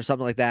somewhere else or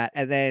something like that.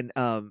 And then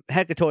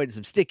Hecatoid and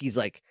some stickies,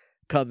 like,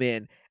 come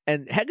in.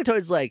 And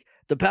Hecatoid's like,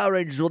 the Power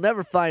Rangers will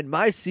never find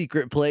my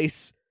secret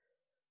place.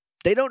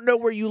 They don't know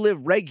where you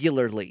live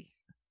regularly.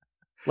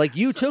 Like,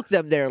 you took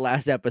them there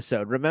last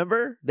episode,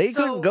 remember? They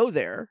couldn't go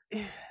there.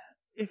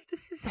 If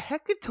this is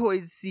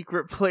Hecatoid's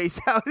secret place,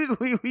 how did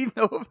Leelee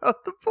know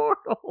about the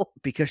portal?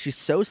 Because she's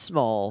so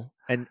small,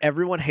 and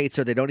everyone hates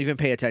her. They don't even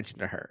pay attention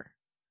to her.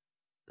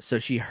 So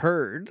she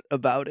heard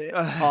about it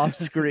off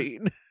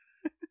screen.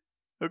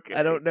 Okay.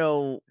 I don't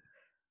know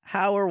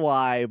how or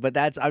why, but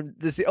that's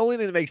the only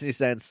thing that makes any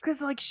sense.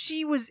 Because like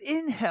she was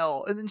in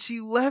hell, and then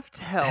she left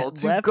hell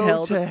to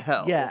go to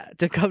hell. Yeah,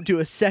 to come to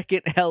a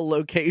second hell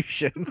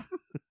location.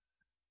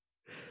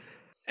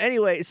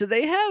 Anyway, so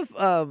they have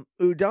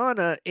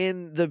Udana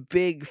in the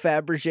big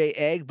Fabergé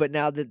egg, but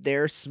now that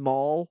they're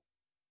small,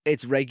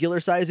 it's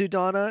regular size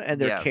Udana, and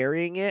they're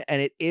carrying it,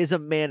 and it is a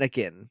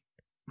mannequin.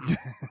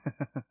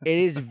 It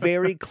is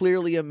very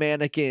clearly a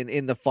mannequin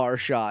in the far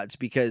shots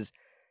because,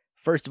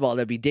 first of all,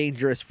 that'd be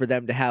dangerous for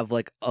them to have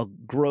like a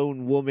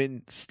grown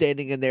woman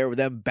standing in there with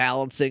them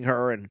balancing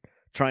her and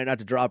trying not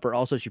to drop her.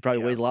 Also, she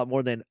probably weighs a lot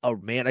more than a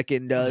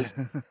mannequin does.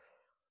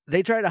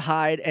 They try to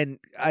hide, and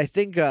I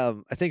think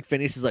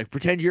Phineas is like,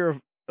 pretend you're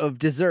of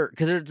dessert,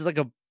 because there's like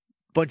a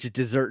bunch of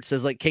desserts.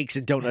 There's like cakes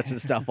and donuts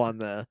and stuff on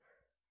the,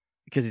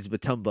 because he's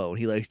Matumbo and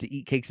he likes to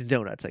eat cakes and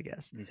donuts, I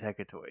guess. He's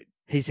Hecatoid.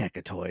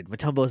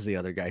 Matumbo's the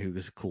other guy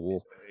who's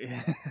cool.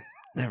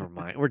 Never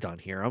mind. We're done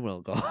here. I'm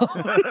gonna go.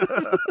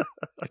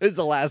 It's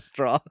the last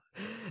straw.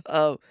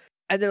 And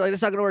they're like,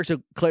 that's not gonna work.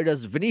 So Claire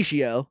does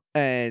Vinicio,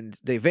 and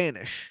they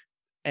vanish.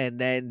 And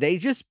then they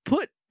just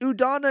put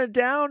Udana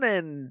down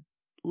and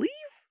leave.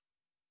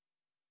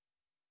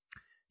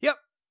 Yep.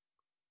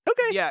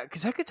 Okay. Yeah,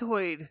 because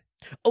Hecatoid.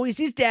 Oh, he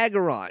sees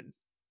Daggeron.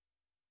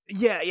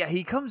 Yeah,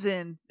 he comes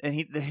in and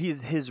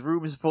his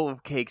room is full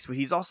of cakes, but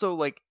he's also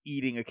like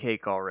eating a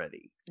cake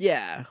already.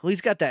 Yeah, well,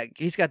 he's got that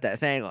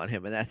thing on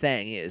him, and that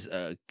thing is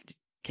a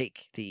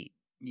cake to eat.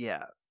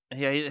 Yeah,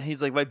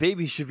 he's like, my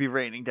baby should be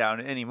raining down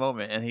at any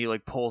moment, and he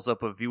like pulls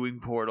up a viewing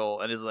portal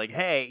and is like,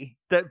 hey,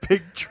 that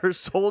picture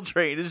Soul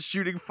Train is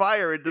shooting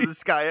fire into the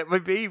sky at my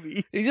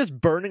baby. He's just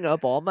burning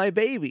up all my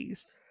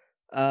babies.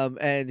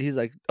 And he's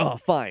like, oh,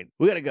 fine,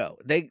 we gotta go.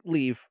 They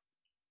leave.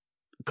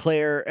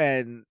 Claire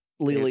and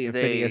Leelee and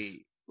Phineas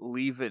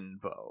leaving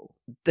Bo.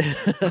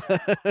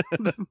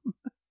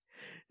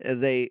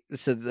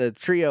 So the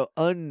trio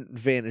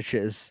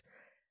unvanishes,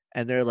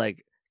 and they're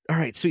like, all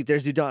right, sweet,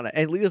 there's Udana.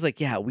 And Leah's like,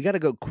 yeah, we gotta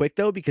go quick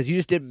though, because you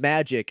just did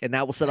magic, and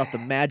that will set off the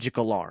magic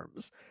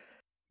alarms.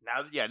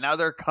 Now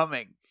they're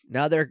coming.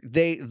 Now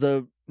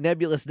the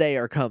nebulous they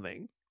are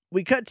coming.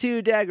 We cut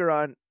to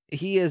Daggeron.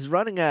 He is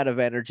running out of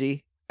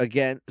energy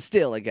again.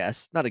 Still, I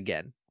guess. Not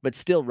again, but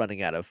still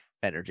running out of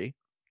energy.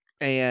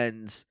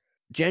 And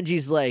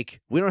Genji's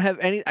like, we don't have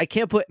I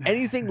can't put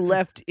anything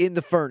left in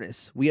the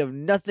furnace. We have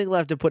nothing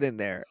left to put in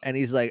there. And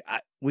he's like,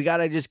 we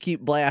gotta just keep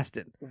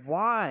blasting.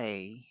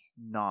 Why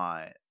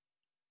not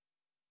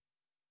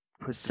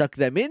suck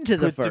them into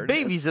the furnace? Put the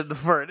babies in the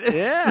furnace.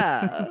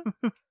 Yeah.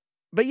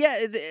 But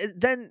yeah,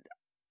 then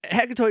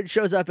Hecatoid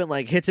shows up and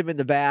like hits him in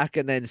the back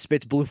and then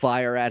spits blue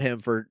fire at him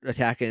for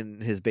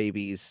attacking his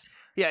babies.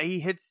 Yeah, he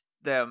hits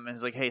them and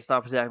is like, hey,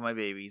 stop attacking my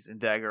babies. And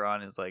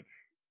Daggeron is like,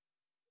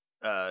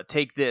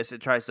 take this.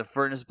 It tries to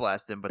furnace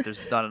blast him, but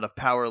there's not enough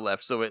power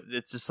left, so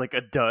it's just like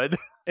a dud.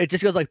 It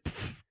just goes like,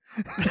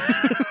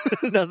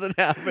 nothing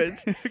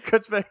happens. It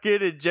cuts back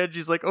in and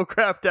Genji's like, oh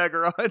crap,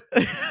 Daggeron.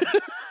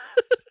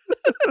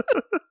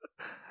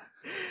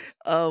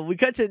 We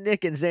cut to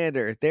Nick and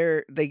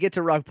Xander. They get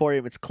to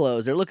Rockporium. It's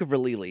closed. They're looking for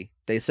Leelee.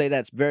 They say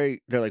they're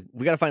like,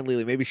 we gotta find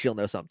Leelee. Maybe she'll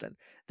know something.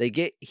 They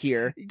get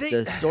here.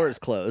 The store is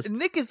closed.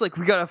 Nick is like,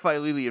 we gotta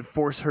find Leelee and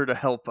force her to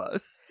help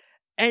us.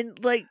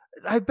 And like,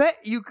 I bet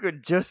you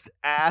could just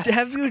ask.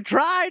 Have you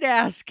tried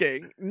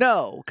asking?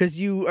 No, because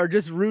you are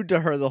just rude to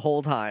her the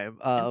whole time.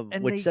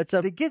 Which sets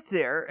up. They get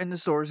there and the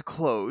store is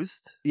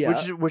closed. Yeah,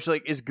 which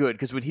like is good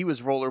because when he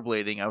was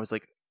rollerblading, I was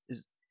like,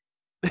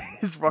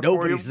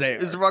 nobody's there.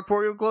 Is the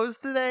Rockporium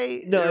closed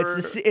today? No,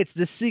 it's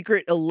the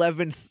secret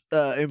 11th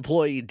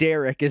employee.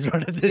 Derek is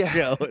running the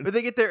show. But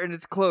they get there and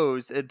it's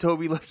closed. And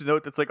Toby left a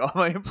note that's like, all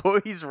my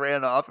employees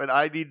ran off and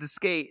I need to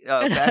skate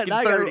back in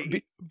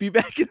 30. Be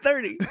back in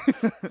 30.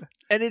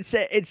 And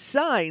it's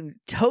signed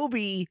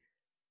Toby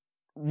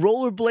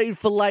Rollerblade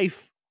for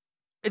Life.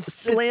 It's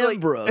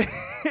Slambrook.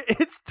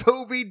 It's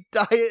Toby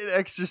Diet and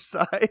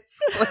Exercise.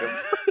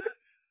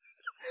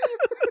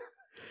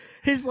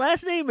 His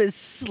last name is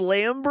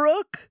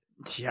Slambrook?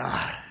 Yeah.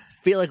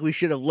 Feel like we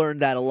should have learned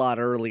that a lot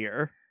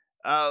earlier.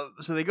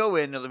 So they go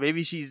in,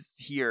 maybe she's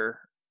here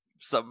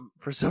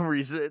for some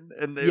reason,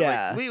 and they're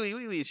like,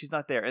 Leelee, she's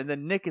not there. And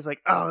then Nick is like,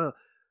 oh,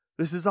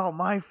 this is all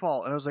my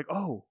fault. And I was like,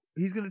 oh,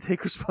 he's going to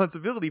take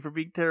responsibility for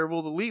being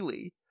terrible to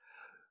Leelee.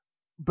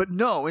 But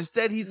no,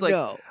 instead he's like,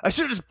 no. I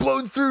should have just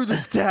blown through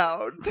this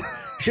town.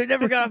 Should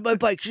have never got off my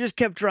bike. She just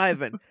kept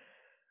driving.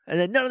 And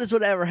then none of this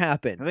would ever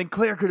happen. And then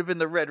Claire could have been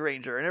the Red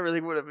Ranger, and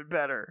everything would have been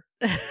better.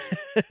 Probably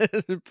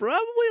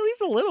at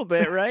least a little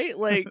bit, right?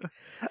 Like,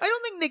 I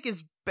don't think Nick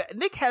is.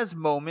 Nick has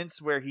moments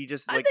where he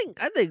just like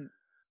I think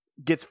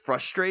gets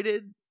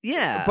frustrated.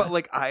 Yeah, but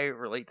like I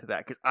relate to that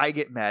because I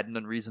get mad and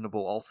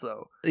unreasonable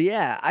also.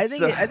 Yeah, I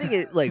think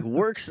it like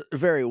works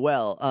very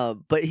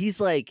well. But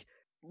he's like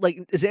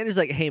Xander's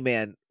like, hey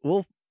man,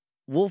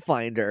 we'll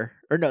find her.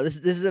 Or no, this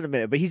is in a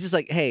minute. But he's just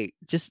like, hey,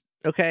 just.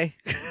 Okay,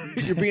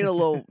 you're being a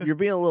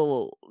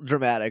little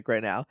dramatic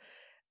right now.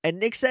 And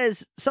Nick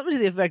says something to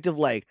the effect of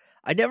like,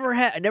 I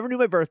never knew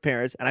my birth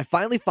parents, and I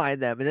finally find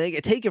them, and then they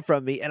get taken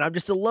from me, and I'm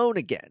just alone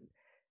again.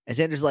 And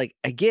Xander's like,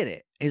 I get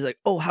it. And he's like,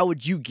 oh, how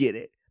would you get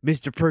it,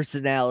 Mr.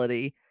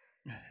 Personality?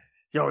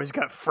 You always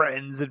got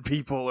friends and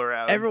people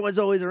around. Everyone's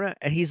always around.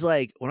 And he's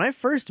like, when I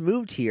first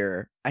moved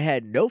here, I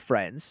had no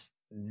friends.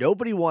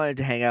 Nobody wanted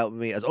to hang out with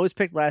me. I was always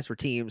picked last for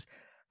teams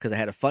because I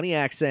had a funny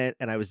accent,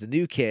 and I was the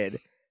new kid.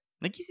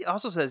 Like he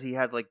also says he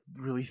had like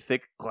really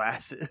thick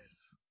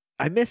glasses.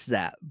 I missed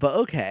that, but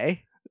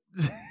okay.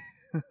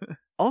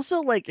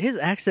 Also, like his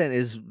accent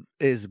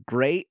is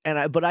great,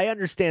 but I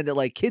understand that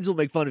like kids will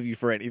make fun of you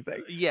for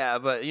anything. Yeah,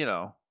 but you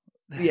know,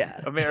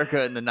 yeah,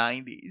 America in the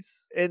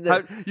 90s.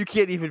 You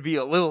can't even be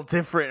a little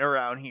different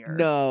around here.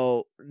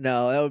 No,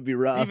 that would be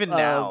rough. Even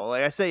now,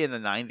 like I say in the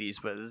 90s,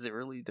 but is it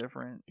really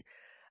different?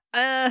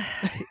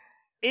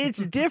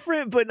 It's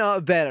different, but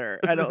not better.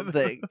 I don't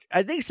think.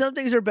 I think some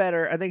things are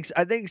better. I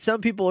think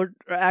some people are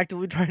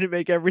actively trying to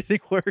make everything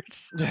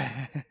worse.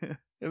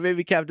 And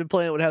maybe Captain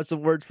Planet would have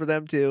some words for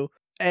them too.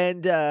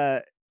 And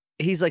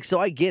he's like, so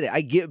I get it. I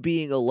get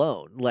being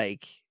alone.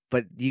 Like,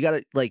 but you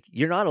gotta like,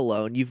 you're not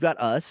alone. You've got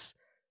us.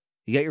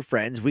 You got your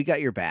friends. We got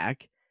your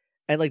back.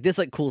 And like this,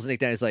 like cools Nick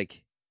down. He's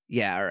like,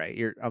 yeah, all right.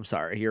 I'm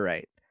sorry. You're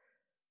right.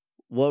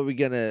 What are we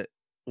gonna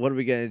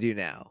do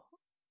now?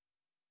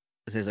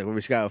 So he's like, well, we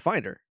just gotta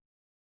find her.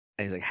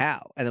 And he's like,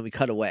 how? And then we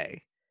cut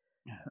away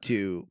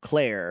to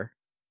Claire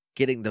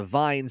getting the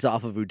vines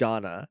off of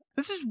Udana.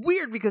 This is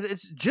weird because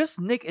it's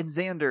just Nick and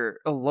Xander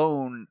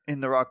alone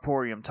in the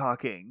Rockporium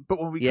talking. But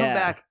when we come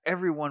back,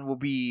 everyone will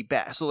be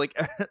back. So like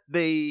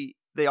they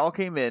all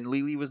came in.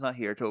 Leelee was not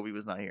here. Toby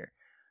was not here.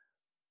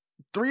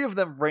 3 of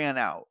them ran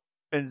out.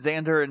 And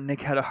Xander and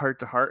Nick had a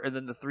heart-to-heart. And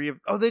then the 3 of...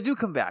 Oh, they do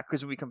come back.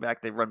 Because when we come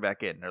back, they run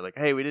back in. They're like,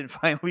 hey, we didn't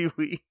find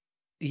Leelee.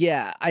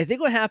 Yeah, I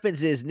think what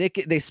happens is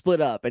they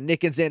split up, and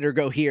Nick and Xander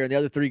go here, and the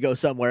other 3 go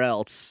somewhere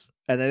else,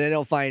 and then they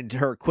don't find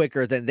her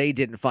quicker than they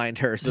didn't find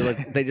her. So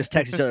like, they just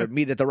text each other,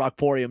 meet at the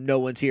Rockporium. No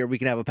one's here. We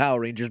can have a Power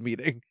Rangers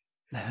meeting.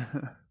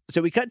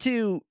 So we cut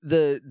to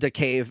the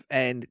cave,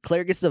 and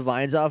Claire gets the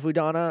vines off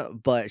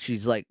Udana, but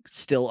she's like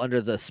still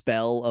under the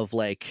spell of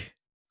like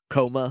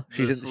coma.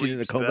 She's in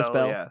the coma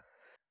spell. Yeah.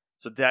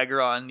 So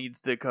Daggeron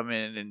needs to come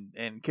in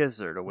and kiss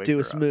her to wake her do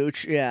up. a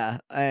smooch, yeah,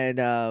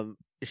 and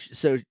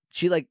so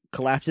she like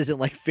collapses and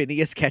like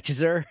Phineas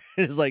catches her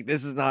and is like,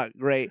 this is not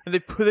great. And they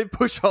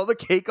push all the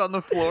cake on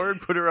the floor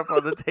and put her up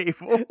on the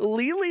table.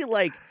 Leelee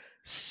like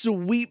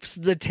sweeps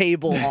the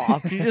table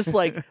off. She just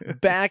like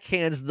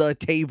backhands the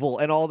table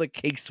and all the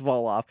cakes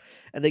fall off.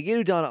 And they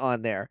get Udana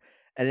on there.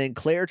 And then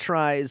Claire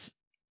tries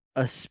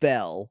a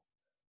spell.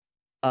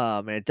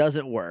 And it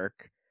doesn't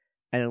work.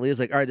 And then Leah's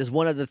like, all right, there's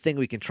one other thing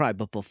we can try.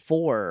 But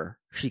before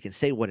she can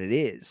say what it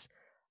is,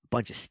 a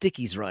bunch of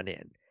stickies run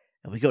in.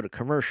 And we go to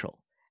commercial.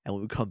 And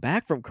when we come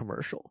back from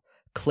commercial,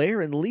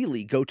 Claire and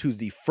Leelee go to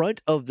the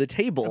front of the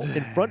table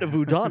in front of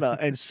Udana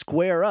and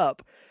square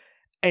up.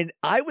 And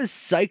I was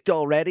psyched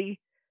already.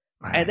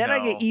 And then I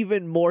get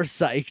even more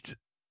psyched.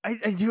 I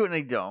do and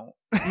I don't.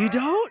 You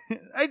don't?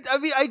 I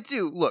mean, I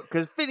do. Look,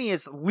 because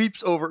Phineas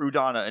leaps over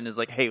Udana and is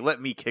like, hey, let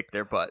me kick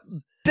their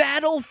butts.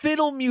 Battle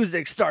fiddle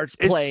music starts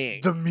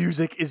playing. The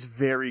music is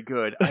very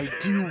good. I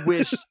do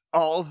wish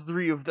all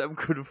three of them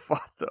could have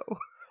fought, though.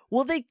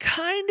 Well, they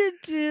kind of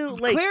do.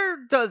 Like, Claire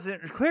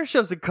doesn't. Claire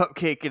shoves a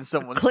cupcake in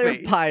someone's Claire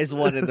face. pies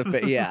one in the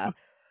face, yeah.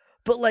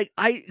 But, like,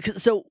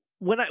 so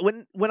when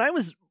I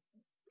was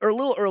a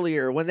little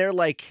earlier, when they're,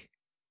 like,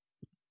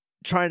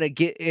 trying to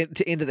get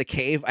into the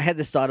cave, I had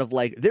this thought of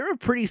like they're a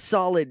pretty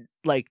solid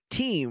like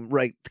team,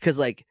 right? Because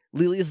like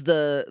Leelee's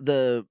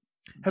the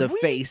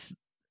face.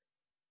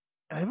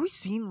 Have we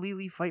seen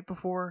Leelee fight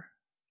before?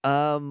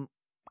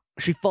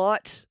 She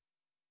fought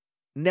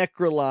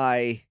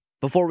Necroli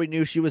before we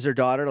knew she was her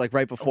daughter. Like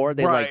right before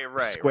they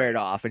squared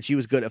off, and she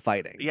was good at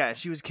fighting. Yeah,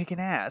 she was kicking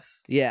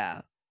ass.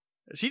 Yeah.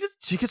 She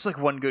gets like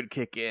one good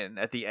kick in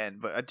at the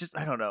end, but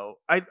I don't know.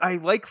 I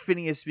like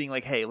Phineas being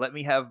like, hey, let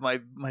me have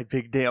my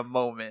big damn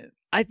moment.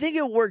 I think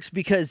it works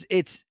because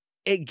it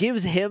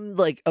gives him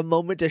like a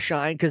moment to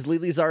shine because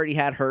Leelee's already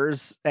had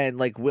hers and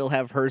like will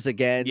have hers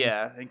again.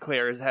 Yeah, and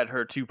Claire has had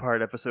her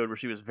 2-part episode where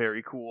she was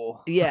very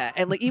cool. Yeah,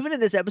 and like even in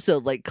this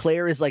episode, like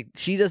Claire is like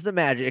she does the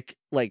magic,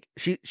 like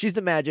she's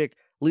the magic.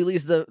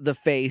 Leelee's the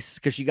face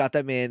because she got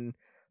them in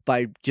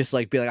by just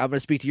like being like, I'm gonna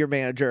speak to your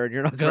manager and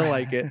you're not gonna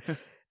like it.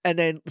 And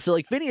then, so,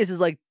 like, Phineas is,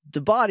 like, the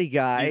body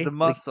guy. He's the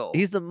muscle. Like,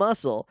 he's the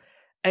muscle.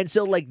 And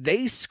so, like,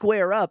 they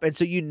square up. And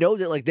so you know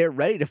that, like, they're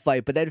ready to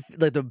fight. But then,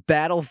 like, the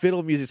battle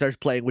fiddle music starts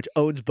playing, which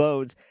owns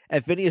bones.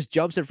 And Phineas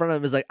jumps in front of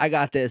him and is like, I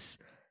got this.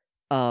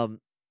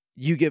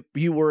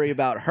 You worry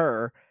about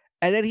her.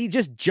 And then he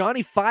just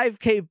Johnny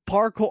 5K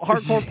hardcore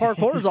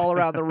parkours all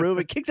around the room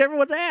and kicks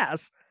everyone's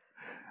ass.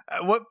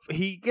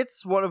 He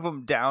gets one of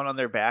them down on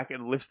their back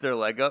and lifts their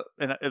leg up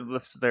and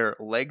lifts their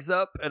legs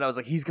up, and I was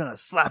like, he's gonna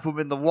slap him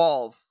in the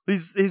walls.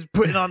 He's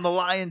putting on the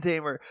lion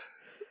tamer,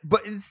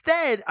 but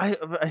instead, I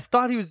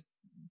thought he was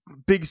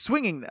big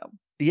swinging them.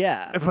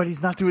 Yeah, but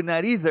he's not doing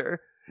that either.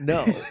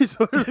 No, he's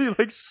literally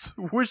like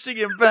swishing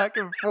him back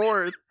and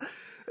forth.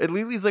 And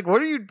Leelee's like,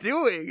 "What are you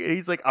doing?" And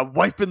he's like, "I'm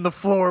wiping the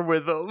floor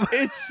with him."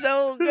 It's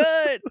so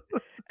good.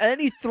 And then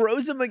he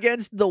throws him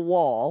against the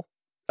wall.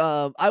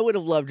 I would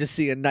have loved to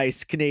see a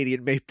nice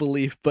Canadian maple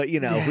leaf, but you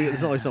know,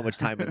 there's only so much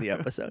time in the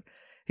episode.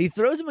 He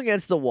throws him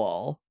against the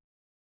wall,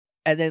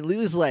 and then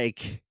Leelee's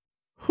like,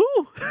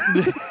 whew.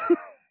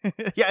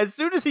 Yeah, as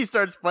soon as he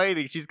starts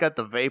fighting, she's got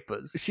the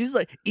vapors. She's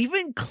like,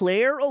 even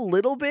Claire a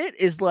little bit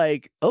is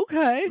like,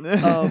 okay.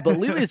 But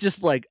Leelee's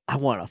just like, I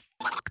want to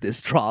fuck this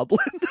Troblin.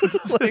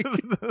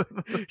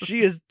 Like,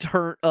 she is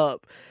turned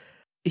up.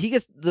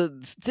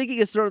 Sticky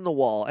gets thrown in the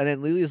wall, and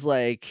then Leelee's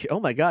like, oh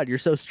my god, you're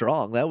so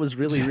strong. That was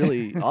really,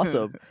 really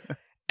awesome.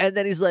 And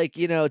then he's like,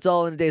 you know, it's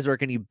all in a day's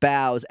work, and he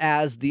bows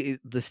as the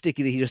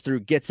sticky that he just threw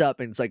gets up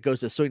and it's like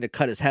goes to swing to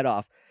cut his head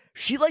off.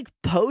 She like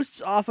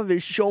posts off of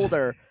his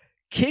shoulder,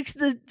 kicks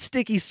the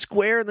sticky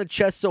square in the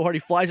chest so hard he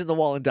flies in the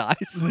wall and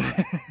dies.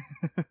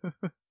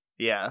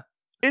 Yeah.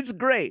 It's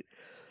great.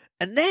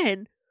 And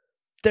then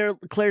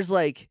Claire's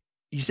like,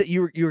 you said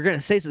you were going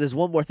to say, so there's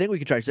one more thing we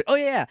can try. She's like, oh,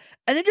 yeah.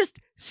 And then just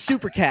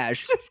super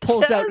cash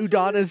pulls out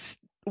Udana's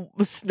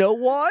snow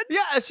wand.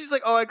 Yeah, she's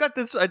like, oh, I got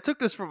this. I took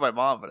this from my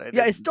mom. But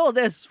I stole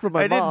this from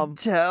my mom. I didn't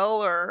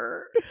tell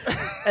her.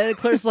 And then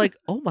Claire's like,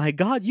 oh, my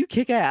God, you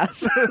kick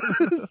ass.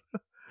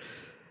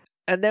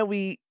 And then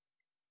we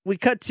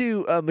cut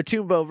to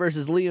Matumbo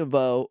versus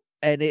Liambo.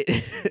 And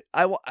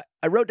I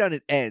wrote down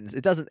it ends.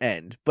 It doesn't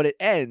end, but it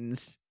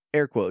ends,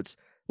 air quotes,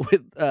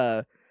 with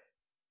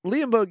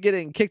Liambo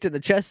getting kicked in the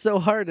chest so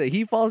hard that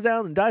he falls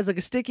down and dies like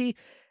a sticky.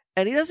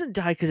 And he doesn't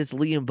die because it's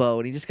Liambo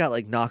and he just got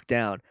like knocked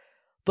down.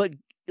 But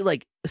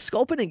like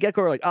Sculpin and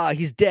Gecko are like,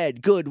 he's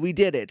dead. Good, we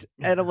did it.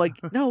 And I'm like,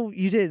 no,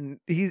 you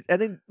didn't.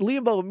 And then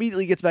Liambo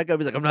immediately gets back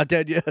up. He's like, I'm not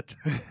dead yet.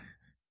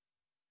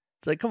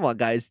 It's like, come on,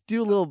 guys,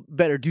 do a little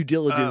better due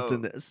diligence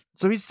than this.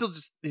 So he's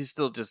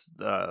still just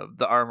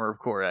the armor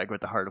of Korag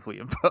with the heart of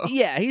Liambo.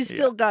 Yeah, he's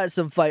still got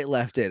some fight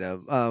left in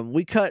him.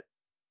 We cut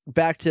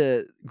back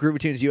to Groovy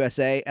Tunes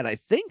USA, and I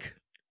think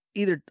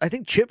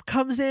Chip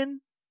comes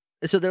in,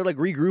 so they're like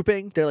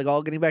regrouping. They're like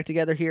all getting back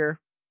together here,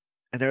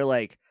 and they're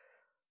like,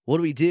 "What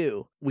do we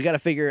do? We got to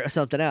figure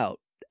something out."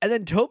 And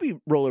then Toby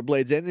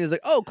rollerblades in, and he's like,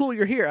 "Oh, cool,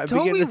 you're here. I'm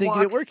beginning to think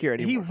you didn't work here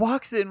anymore." He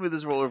walks in with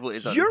his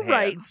rollerblades on You're his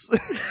hands.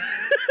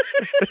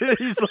 right.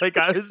 He's like,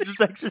 I was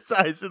just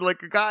exercising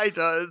like a guy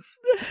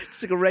does,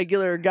 just like a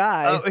regular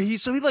guy. He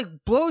like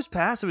blows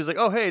past him. He's like,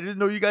 "Oh, hey, I didn't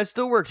know you guys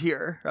still worked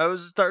here. I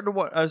was starting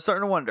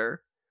to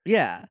wonder."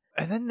 Yeah.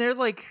 And then they're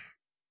like,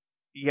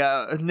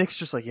 yeah, Nick's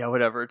just like, yeah,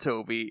 whatever,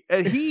 Toby.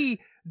 And he,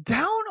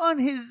 down on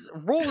his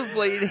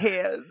rollerblade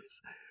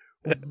hands,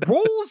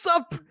 rolls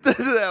up to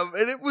them.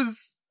 And it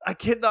was, I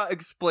cannot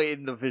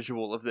explain the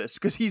visual of this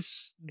because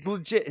he's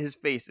legit. His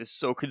face is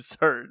so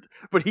concerned,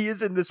 but he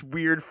is in this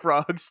weird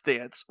frog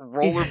stance,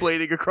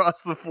 rollerblading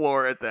across the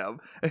floor at them,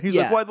 and he's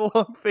like, "Why the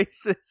long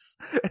faces?"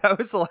 And I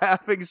was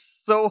laughing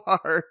so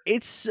hard.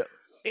 It's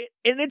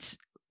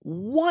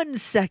 1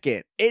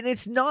 second, and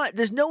it's not.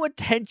 There's no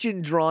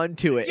attention drawn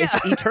to it. Yeah.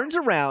 He turns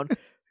around,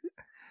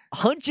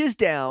 hunches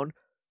down.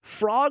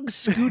 Frog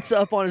scoots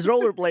up on his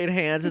rollerblade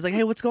hands. It's like,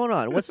 "Hey, what's going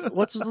on? What's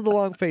with the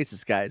long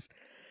faces, guys?"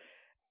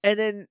 And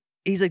then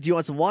he's like, "Do you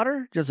want some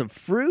water? Do you want some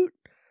fruit?"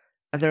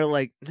 And they're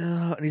like,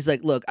 "No." And he's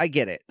like, "Look, I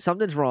get it.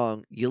 Something's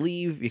wrong. You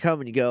leave, you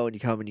come and you go, and you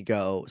come and you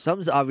go.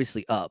 Something's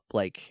obviously up.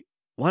 Like,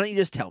 why don't you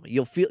just tell me?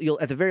 You'll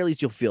at the very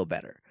least you'll feel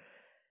better."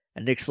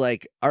 And Nick's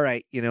like, "All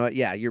right, you know what?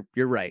 Yeah,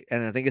 you're right.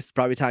 And I think it's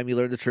probably time you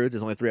learn the truth.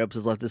 There's only 3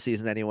 episodes left this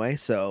season anyway.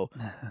 So,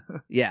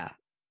 yeah,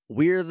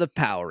 we're the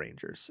Power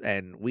Rangers,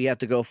 and we have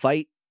to go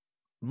fight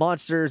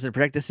monsters and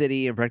protect the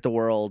city and protect the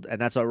world,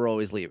 and that's why we're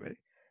always leaving."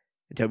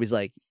 And Toby's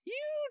like, "You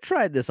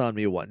tried this on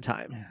me one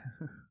time.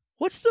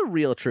 What's the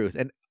real truth?"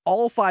 And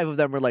all 5 of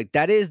them are like,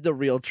 "That is the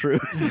real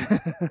truth."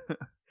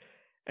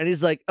 And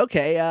he's like,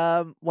 "Okay,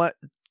 why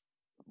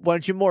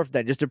don't you morph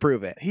then, just to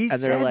prove it?" He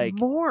and they're said like,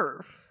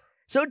 morph.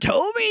 "So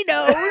Toby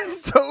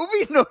knows."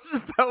 Toby knows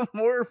about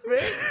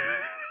morphing.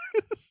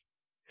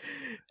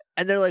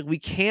 And they're like, "We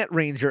can't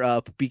Ranger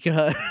up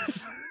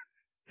because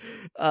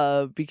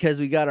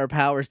we got our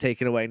powers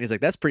taken away." And he's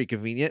like, "That's pretty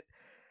convenient."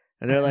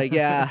 And they're like,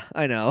 "Yeah,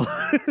 I know."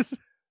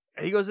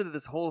 And he goes into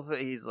this whole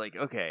thing. He's like,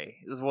 "Okay,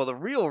 well, the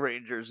real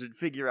Rangers would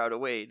figure out a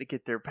way to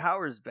get their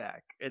powers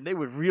back, and they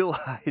would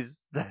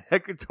realize the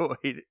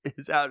Hecatoid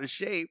is out of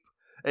shape,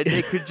 and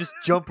they could just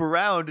jump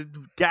around and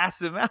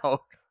gas him out."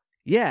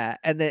 Yeah,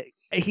 and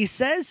he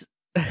says,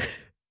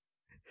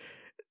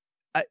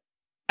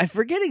 I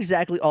forget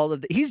exactly all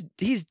of the.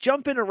 He's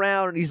jumping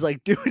around and he's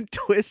like doing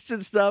twists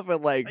and stuff,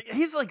 and like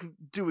he's like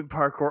doing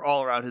parkour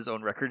all around his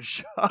own record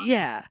shop.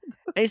 Yeah,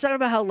 and he's talking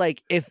about how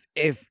like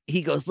if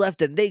he goes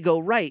left and they go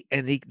right,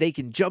 and they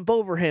can jump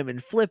over him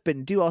and flip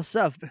and do all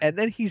stuff. And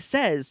then he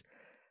says,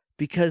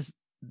 because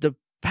the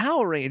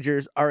Power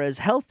Rangers are as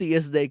healthy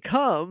as they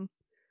come.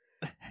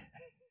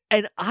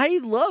 And I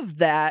love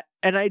that,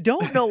 and I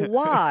don't know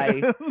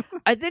why.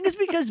 I think it's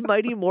because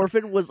Mighty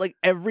Morphin was like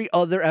every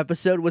other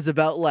episode was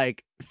about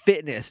like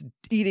fitness,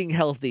 eating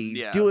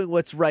healthy, doing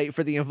what's right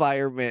for the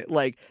environment.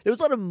 Like there was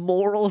a lot of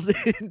morals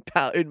in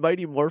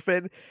Mighty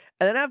Morphin, and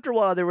then after a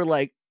while they were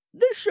like,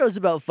 "This show's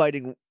about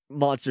fighting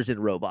monsters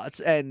and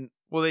robots." And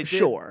well, they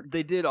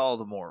did all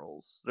the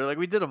morals. They're like,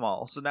 "We did them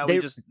all, so now we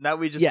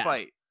just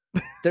fight."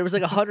 There was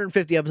like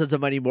 150 episodes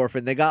of Mighty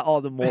Morphin. They got all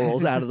the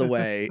morals out of the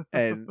way,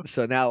 and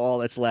so now all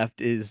that's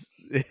left is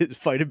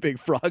fight a big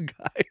frog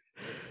guy.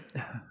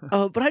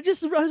 But I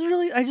just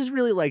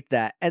really liked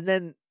that. And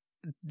then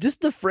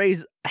just the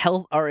phrase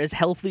 "health are as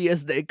healthy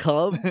as they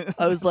come."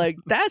 I was like,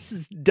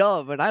 that's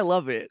dumb, and I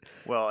love it.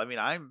 Well, I mean,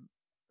 I'm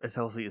as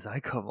healthy as I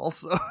come,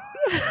 also.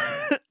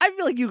 I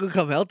feel like you could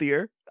come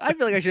healthier. I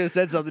feel like I should have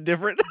said something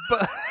different,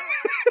 but.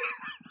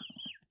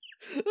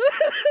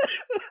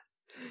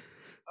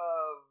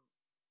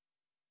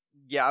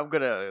 Yeah, I'm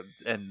gonna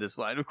end this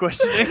line of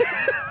questioning.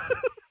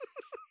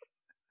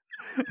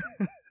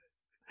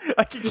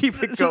 I can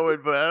keep it going,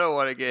 but I don't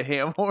want to get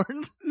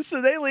ham-horned.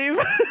 So they leave.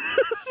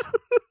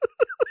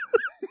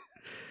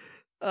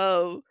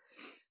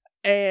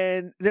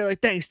 And they're like,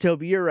 "Thanks,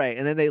 Toby, you're right."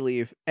 And then they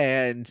leave,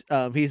 and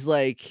he's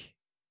like,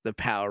 "The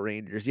Power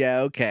Rangers,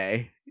 yeah,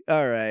 okay,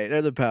 all right,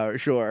 they're the Power,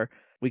 sure."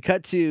 We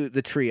cut to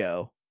the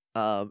trio,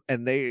 and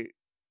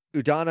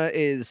Udana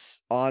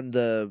is on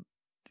the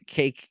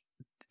cake.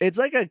 It's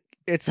like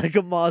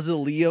a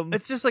mausoleum.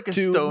 It's just like a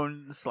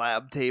stone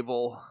slab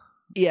table.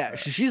 Yeah,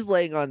 she's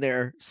laying on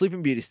there,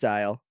 Sleeping Beauty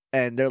style,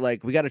 and they're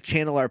like, "We got to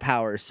channel our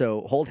powers,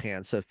 so hold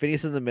hands." So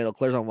Phineas is in the middle,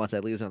 Claire's on one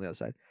side, Lee's on the other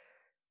side.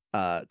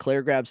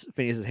 Claire grabs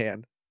Phineas's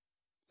hand.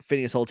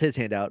 Phineas holds his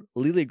hand out.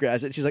 Leelee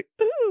grabs it, and she's like,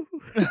 "Ooh."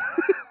 And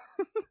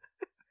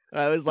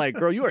I was like,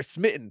 "Girl, you are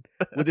smitten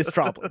with this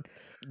trombone."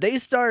 They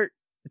start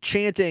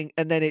chanting,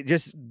 and then it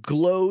just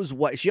glows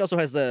white. She also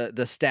has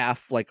the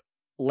staff like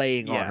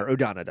laying on her.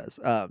 Udana does.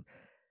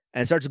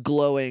 And it starts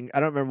glowing.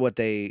 I don't remember what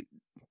they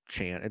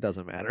chant. It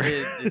doesn't matter.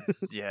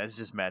 It's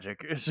just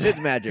magic. It's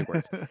magic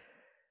words.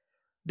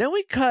 Then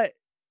we cut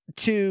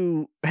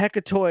to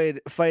Hecatoid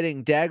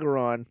fighting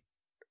Daggeron,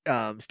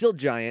 still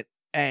giant,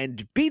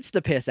 and beats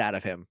the piss out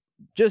of him.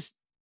 Just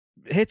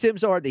hits him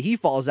so hard that he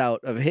falls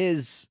out of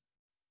his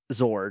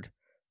Zord,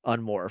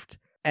 unmorphed.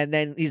 And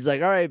then he's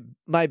like, "All right,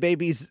 my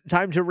babies,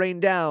 time to rain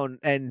down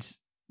and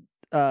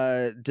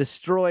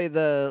destroy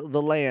the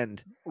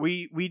land."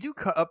 We do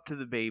cut up to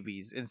the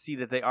babies and see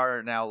that they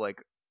are now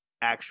like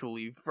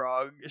actually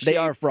frog shaped. They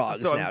are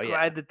frogs so now. I'm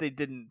glad that they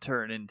didn't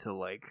turn into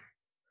like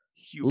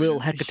little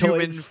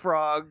human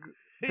frog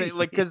thing,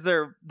 like because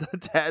the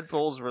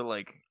tadpoles were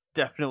like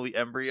definitely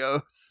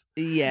embryos.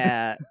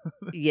 Yeah.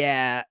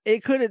 They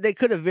could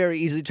have very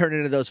easily turned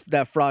into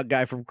that frog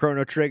guy from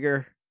Chrono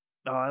Trigger.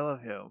 Oh, I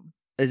love him.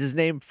 Is his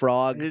name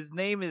Frog? His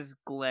name is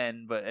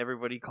Glenn, but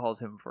everybody calls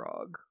him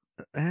Frog.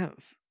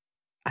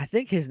 I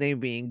think his name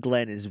being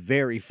Glenn is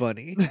very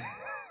funny.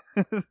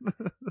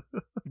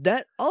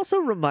 That also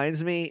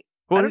reminds me.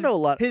 Well, I don't know a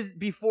lot. His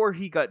before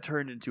he got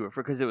turned into a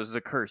because it was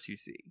a curse, you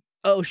see.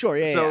 Oh, sure,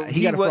 yeah. So yeah.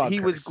 He got a frog he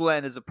curse. was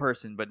Glenn as a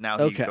person, but now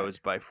he goes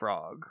by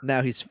Frog.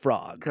 Now he's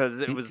Frog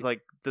because it was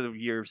like the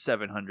year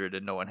 700,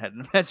 and no one had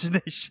an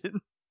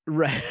imagination.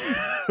 Right,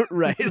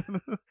 right.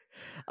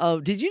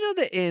 Did you know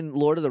that in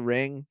Lord of the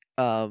Ring,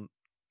 that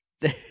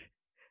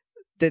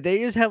they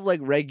just have like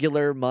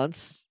regular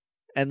months,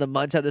 and the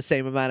months have the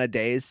same amount of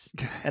days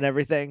and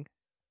everything?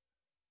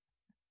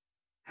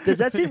 Does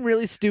that seem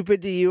really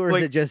stupid to you, or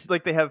like, is it just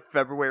like they have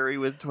February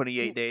with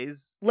 28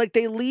 days? Like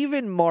they leave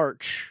in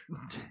March.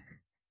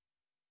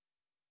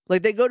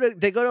 Like they go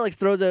to like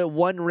throw the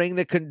one ring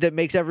that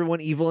makes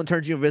everyone evil and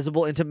turns you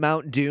invisible into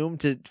Mount Doom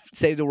to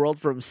save the world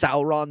from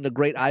Sauron, the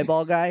great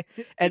eyeball guy,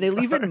 and they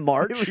leave in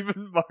March. They leave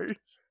in March.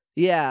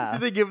 Yeah.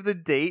 Did they give the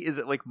date? Is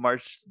it like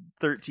March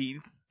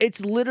 13th?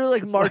 It's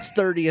literally like March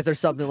 30th or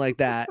something like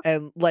that.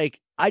 And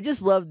like I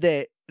just love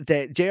that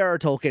J.R.R.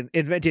 Tolkien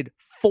invented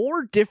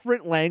 4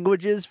 different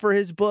languages for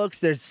his books.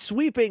 There's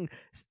sweeping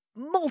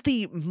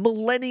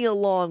multi-millennia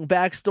long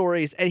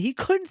backstories, and he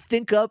couldn't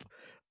think up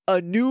a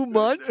new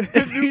month,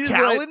 a new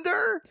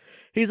calendar.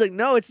 He's like,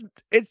 no,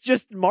 it's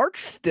just March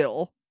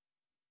still.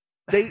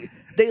 They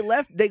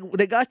left. They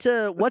got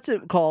to what's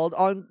it called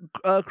on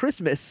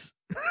Christmas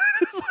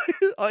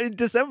in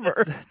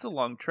December. That's a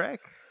long trek.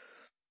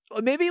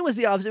 Maybe it was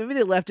the opposite. Maybe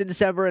they left in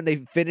December and they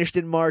finished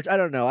in March. I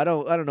don't know. I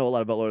don't know a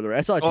lot about Lord of the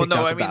Rings. I saw a TikTok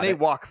no, I mean about they it.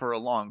 walk for a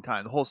long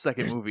time. The whole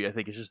second movie, I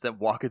think, is just them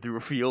walking through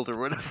a field or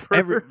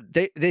whatever.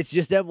 It's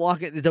just them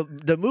walking.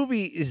 The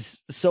movie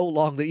is so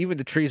long that even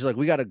the trees are like,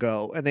 we gotta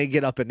go, and they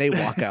get up and they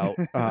walk out.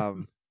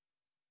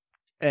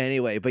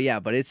 Anyway,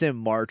 but it's in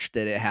March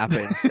that it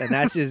happens, and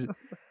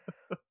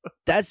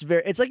that's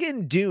very. It's like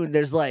in Dune.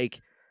 There's like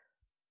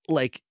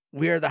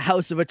we are the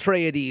House of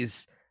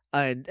Atreides.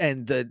 And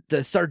the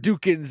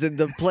Sardukans and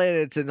the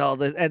planets and all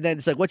this, and then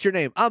it's like, what's your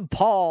name? I'm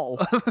Paul.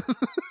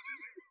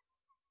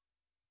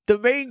 The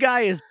main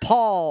guy is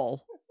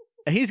Paul,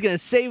 and he's gonna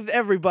save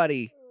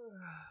everybody.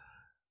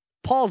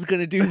 Paul's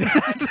gonna do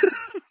that.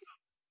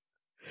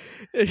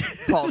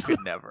 Paul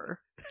could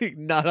never.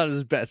 Not on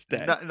his best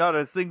day. Not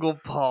a single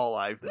Paul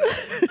I've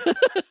met.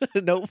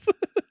 Nope.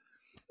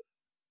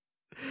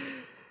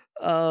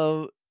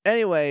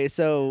 Anyway,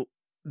 so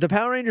the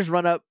Power Rangers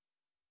run up.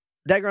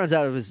 Daggeron's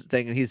out of his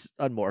thing, and he's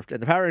unmorphed.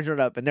 And the Power Rangers run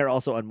up, and they're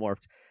also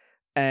unmorphed.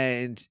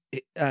 And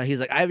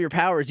he's like, I have your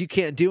powers. You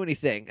can't do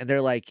anything. And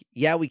they're like,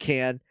 yeah, we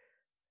can.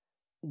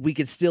 We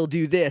can still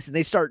do this. And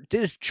they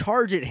just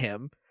charge at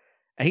him.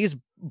 And he's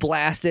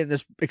blasting.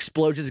 There's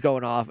explosions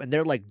going off. And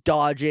they're like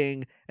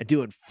dodging and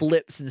doing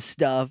flips and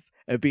stuff.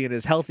 And being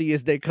as healthy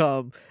as they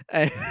come.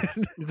 And,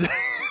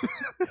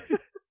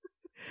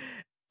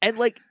 and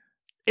like,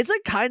 it's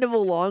like kind of a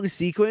long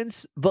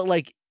sequence. But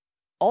like,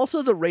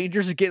 also, the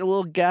Rangers are getting a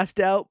little gassed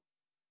out,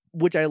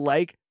 which I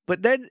like.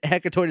 But then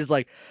Hecatoid is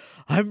like,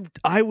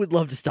 I would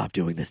love to stop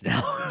doing this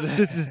now.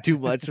 This is too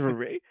much for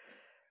me.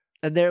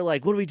 And they're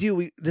like, what do we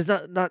do? There's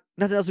not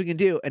nothing else we can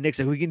do. And Nick's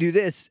like, we can do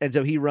this. And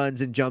so he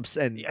runs and jumps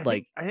and I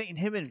think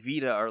him and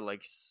Vita are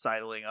like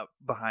sidling up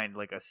behind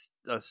like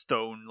a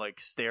stone like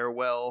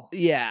stairwell.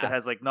 Yeah. That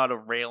has like not a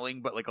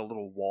railing but like a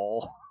little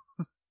wall.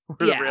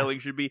 Where the railing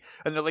should be,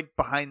 and they're like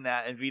behind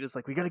that, and Vita's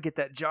like, we gotta get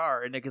that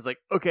jar, and Nick is like,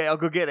 okay, I'll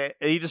go get it,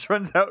 and he just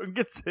runs out and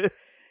gets it.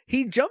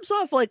 He jumps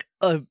off like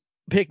a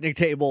picnic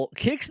table,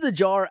 kicks the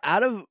jar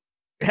out of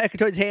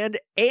Hecatoid's hand,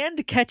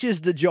 and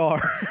catches the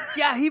jar.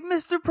 Yeah, he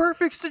Mr.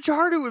 Perfects the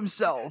jar to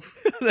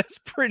himself. That's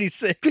pretty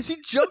sick. Because he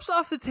jumps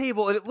off the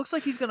table, and it looks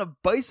like he's gonna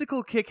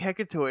bicycle kick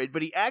Hecatoid,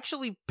 but he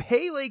actually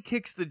Pele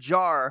kicks the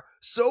jar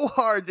so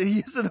hard that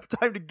he has enough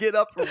time to get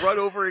up and run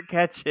over and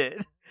catch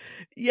it.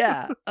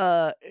 Yeah,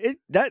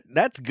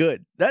 that's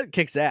good. That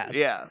kicks ass.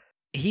 Yeah.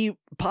 He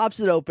pops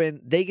it open,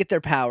 they get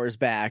their powers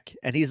back,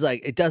 and he's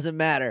like, it doesn't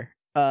matter.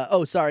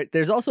 Oh, sorry.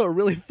 There's also a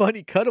really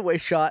funny cutaway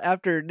shot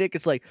after Nick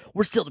is like,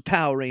 we're still the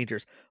Power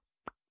Rangers.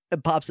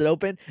 And pops it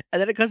open,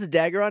 and then it cuts to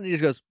Daggeron, and he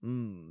just goes,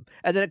 And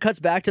then it cuts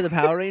back to the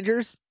Power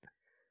Rangers.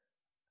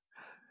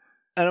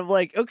 And I'm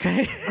like,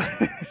 okay.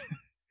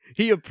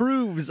 He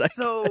approves.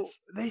 So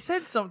they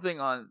said something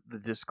on the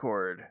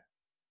Discord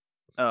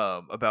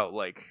about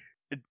like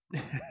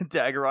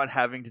Daggeron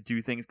having to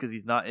do things because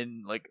he's not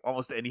in like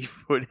almost any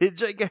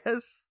footage, I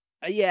guess.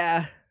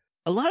 Yeah.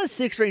 A lot of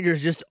Six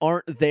Rangers just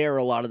aren't there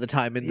a lot of the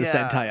time in the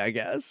Sentai, I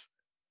guess.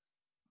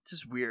 It's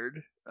just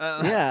weird.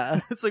 Yeah.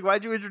 It's like,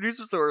 why'd you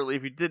introduce him so early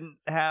if you didn't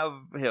have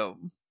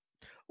him?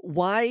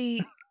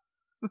 Why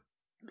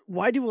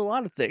do a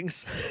lot of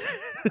things?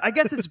 I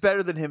guess it's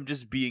better than him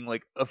just being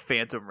like a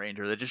Phantom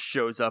Ranger that just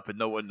shows up and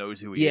no one knows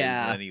who he is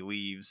and then he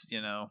leaves,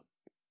 you know?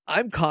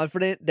 I'm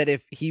confident that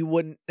if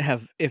in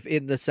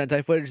the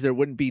Sentai footage there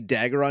wouldn't be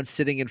Daggeron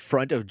sitting in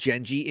front of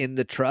Genji in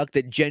the truck,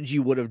 that Genji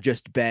would have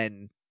just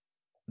been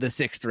the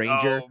Sixth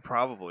Ranger. Oh,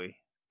 probably.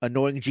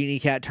 Annoying Genie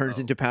Cat turns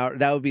into power.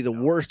 That would be the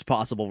worst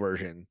possible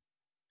version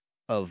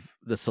of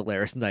the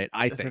Solaris Knight,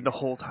 I And think. the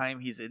whole time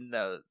he's in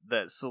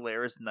that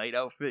Solaris Knight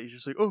outfit, he's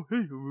just like, "Oh, hey,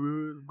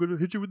 I'm gonna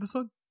hit you with the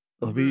sun.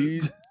 I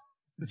mean,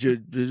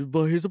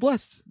 here's a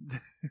blast.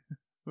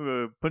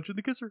 Punch in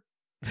the kisser."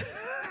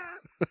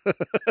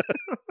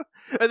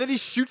 And then he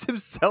shoots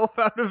himself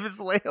out of his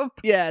lamp.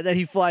 Yeah, then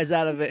he flies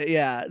out of it.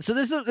 Yeah. So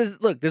there's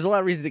a lot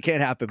of reasons it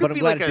can't happen, but I'm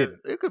glad it did.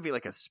 It could be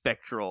like a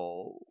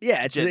spectral.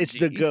 Yeah, it's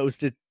the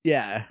ghost.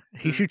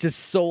 He shoots his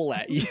soul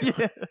at you.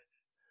 Yeah.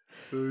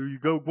 You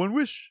got one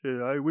wish,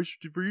 and I wish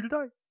for you to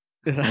die.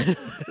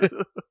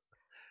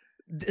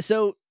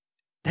 So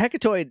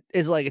Hecatoid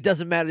is like, it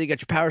doesn't matter, you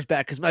got your powers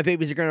back because my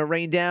babies are going to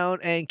rain down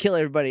and kill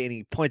everybody. And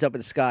he points up at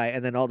the sky,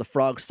 and then all the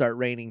frogs start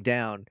raining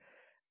down.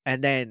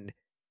 And then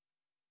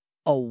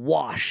a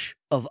wash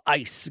of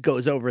ice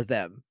goes over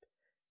them.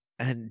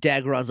 And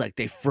Daggeron's like,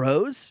 they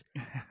froze?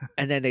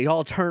 And then they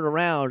all turn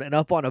around, and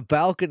up on a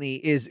balcony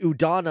is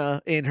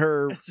Udana in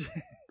her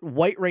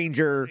White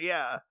Ranger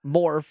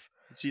morph.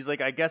 She's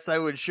like, I guess I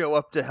would show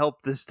up to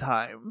help this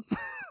time.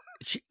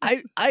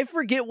 I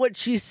forget what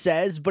she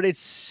says, but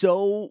it's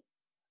so...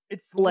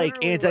 It's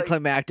like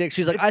anticlimactic.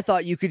 She's like, I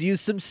thought you could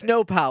use some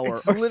snow power or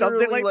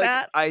something like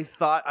that. I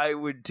thought I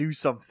would do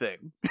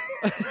something.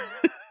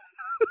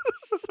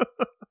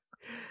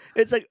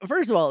 It's like,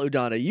 first of all,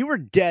 Udana, you were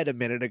dead a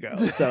minute ago.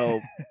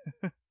 So,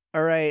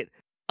 all right.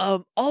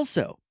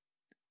 Also,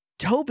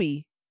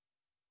 Toby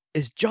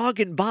is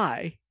jogging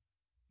by.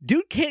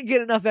 Dude can't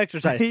get enough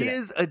exercise today. He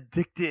is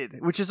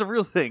addicted, which is a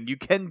real thing. You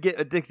can get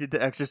addicted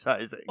to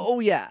exercising. Oh,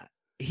 yeah.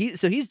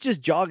 He's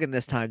just jogging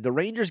this time. The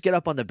Rangers get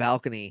up on the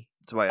balcony.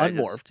 That's why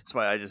unmorphed.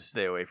 I just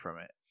stay away from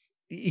it.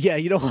 Yeah,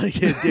 you don't want to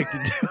get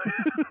addicted to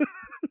it.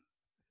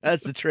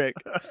 That's the trick.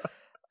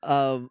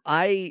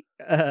 I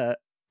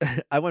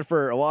went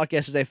for a walk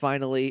yesterday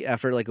finally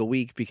after like a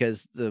week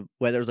because the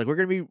weather was like, we're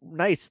going to be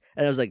nice.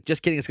 And I was like,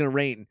 just kidding, it's going to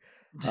rain.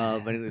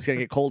 And it's going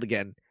to get cold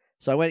again.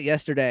 So I went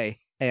yesterday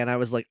and I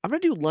was like, I'm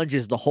going to do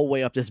lunges the whole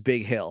way up this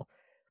big hill.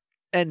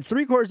 And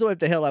 3/4 of the way up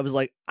the hill, I was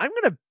like, I'm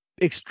going to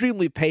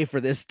extremely pay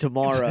for this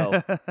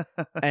tomorrow.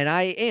 And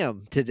I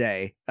am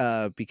today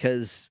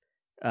because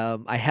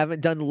I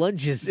haven't done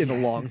lunges in a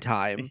long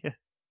time. Yeah.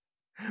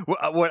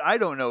 What I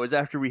don't know is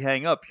after we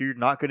hang up, you're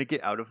not going to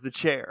get out of the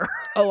chair.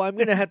 Oh, I'm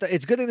going to have to.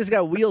 It's a good thing this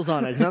got wheels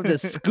on it because I'm going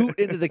to scoot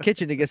into the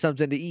kitchen to get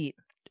something to eat.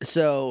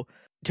 So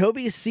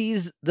Toby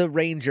sees the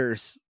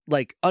Rangers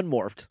like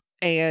unmorphed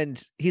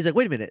and he's like,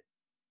 wait a minute.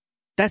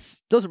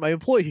 Those are my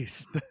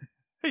employees.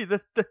 Hey,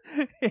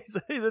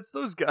 that's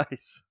those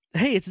guys.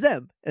 Hey, it's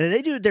them. And then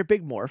they do their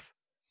big morph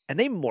and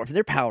they morph and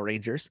they're Power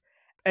Rangers.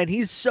 And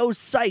he's so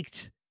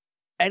psyched.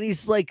 And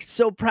he's like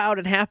so proud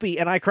and happy.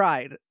 And I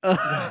cried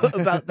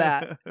about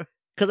that.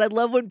 Because I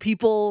love when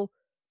people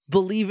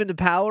believe in the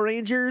Power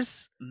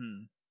Rangers.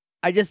 Mm-hmm.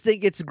 I just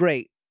think it's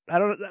great.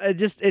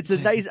 It's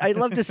a nice, I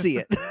love to see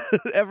it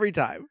every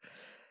time.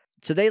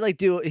 So they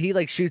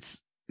he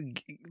shoots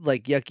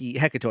like yucky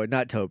Hecatoid,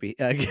 not Toby.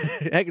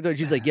 Hecatoid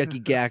shoots like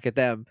yucky gack at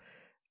them.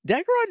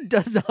 Daggeron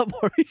does not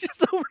more. He's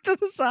just over to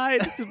the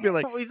side, just be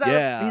like, he's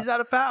out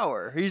of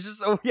power. He's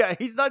just,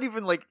 he's not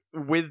even like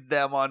with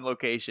them on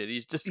location.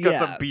 He's just got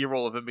some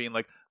B-roll of him being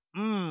like,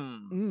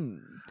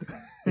 and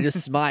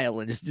just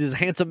smiling, just a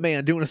handsome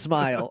man doing a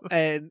smile.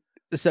 And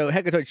so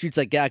Hecatoid shoots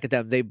like gack at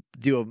them. They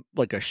do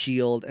a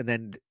shield, and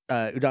then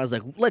Udana's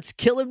like, let's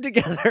kill him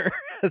together.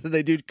 And then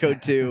they do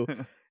code 2,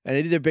 and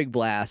they do their big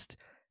blast,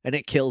 and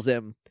it kills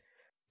him.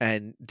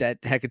 And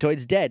that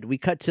Hecatoid's dead. We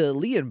cut to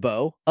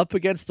Leelee up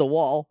against the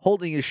wall,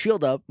 holding his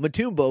shield up.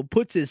 Matumbo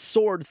puts his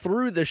sword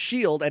through the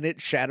shield, and it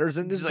shatters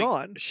and is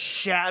gone.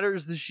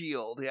 Shatters the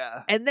shield,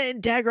 yeah. And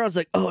then Daggeron's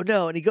like, oh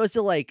no. And he goes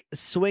to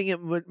swing at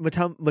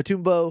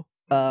Matumbo.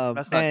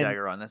 That's not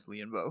Daggeron, that's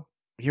Leelee.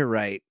 You're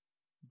right.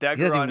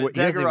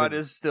 Daggeron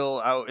is still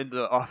out in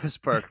the office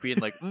park being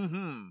like,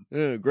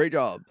 great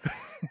job.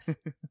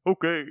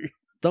 Okay.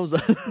 Thumbs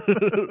up.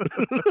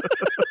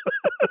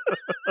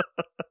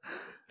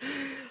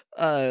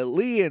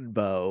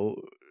 Leelee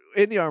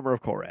in the armor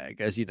of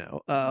Korag, as you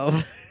know.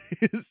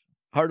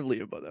 Heart of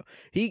Leelee, though.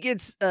 He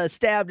gets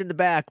stabbed in the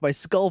back by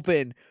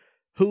Sculpin,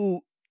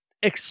 who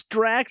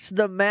extracts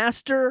the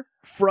master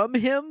from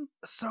him.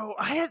 So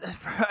I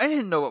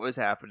didn't know what was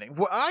happening.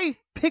 What I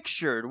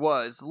pictured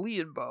was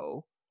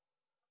Leelee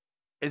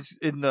is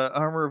in the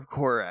armor of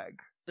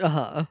Korag.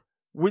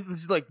 With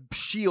his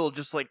shield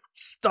just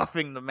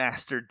stuffing the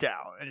master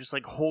down and just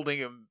holding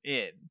him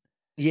in.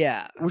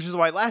 Yeah. Which is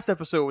why last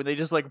episode when they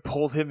just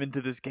pulled him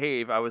into this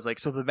cave, I was like,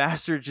 so the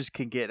master just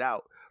can get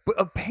out. But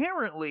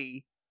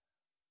apparently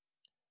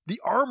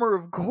the armor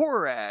of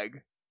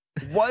Korag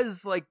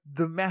was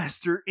the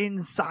master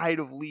inside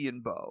of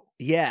Leelee.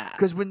 Yeah.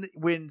 Because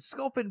when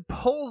Sculpin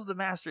pulls the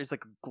master, it's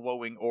like a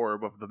glowing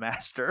orb of the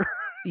master.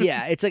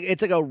 Yeah, it's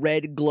like a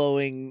red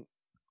glowing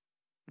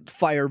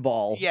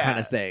fireball kind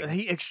of thing.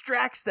 He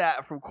extracts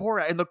that from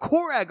Korag, and the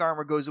Korag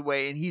armor goes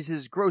away, and he's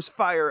his gross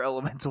fire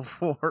elemental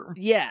form.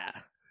 Yeah.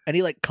 And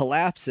he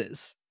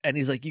collapses, and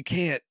he's like, you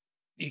can't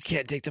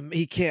take them,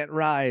 he can't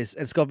rise.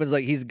 And Sculpin's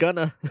like, he's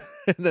gonna.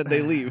 And then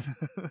they leave.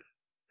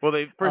 Well,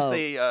 they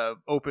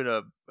open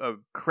a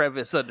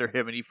crevice under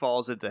him, and he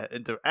falls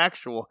into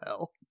actual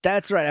hell.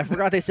 That's right. I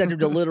forgot they sent him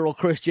to literal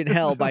Christian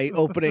hell by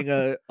opening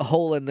a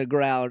hole in the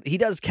ground. He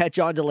does catch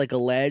on to like a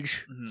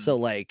ledge, so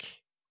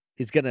like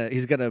he's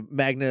gonna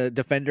Magna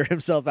Defender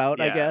himself out,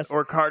 I guess.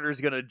 Or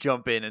Carter's gonna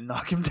jump in and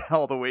knock him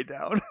all the way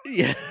down.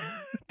 Yeah,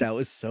 that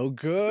was so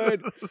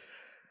good.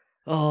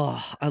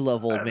 Oh, I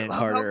love old man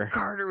Carter.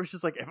 Carter was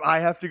just like, if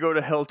I have to go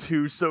to hell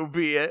too, so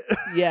be it.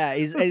 Yeah,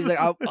 he's like,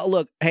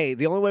 look, hey,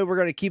 the only way we're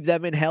going to keep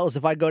them in hell is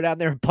if I go down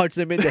there and punch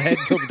them in the head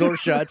until the door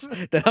shuts.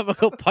 Then I'm going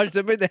to go punch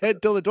them in the head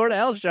until the door to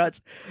hell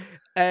shuts.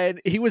 And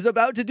he was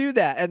about to do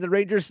that, and the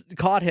Rangers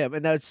caught him,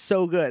 and that's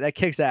so good. That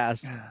kicks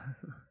ass.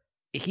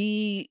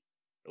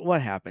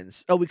 What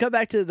happens? Oh, we come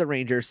back to the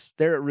Rangers.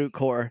 They're at Root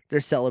Core. They're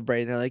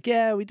celebrating. They're like,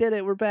 yeah, we did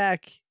it. We're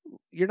back.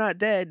 You're not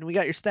dead, and we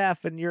got your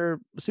staff, and you're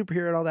a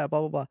superhero and all that,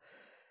 blah, blah, blah.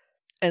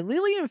 And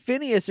Leelee and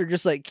Phineas are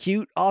just, like,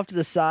 cute off to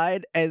the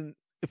side, and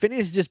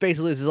Phineas just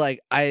basically is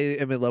like, I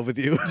am in love with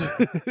you.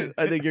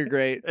 I think you're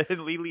great.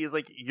 And Leelee is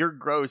like, you're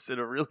gross in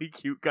a really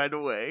cute kind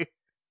of way.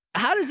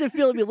 How does it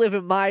feel to be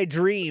living my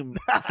dream,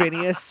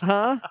 Phineas,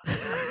 huh?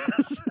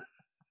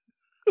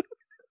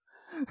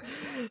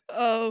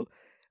 Oh,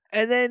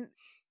 and then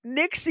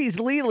Nick sees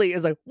Leelee and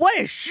is like, what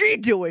is she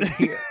doing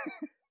here?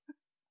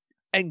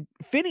 And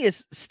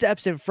Phineas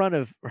steps in front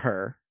of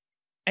her,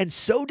 and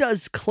so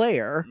does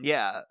Claire.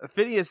 Yeah,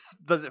 Phineas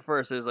does it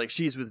first. It's like,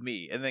 she's with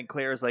me. And then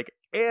Claire's like,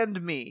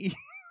 and me.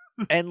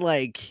 And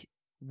like,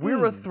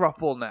 we're a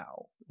throuple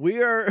now.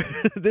 We are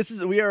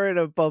in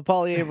a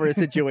polyamorous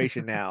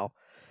situation now.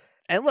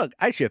 And look,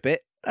 I ship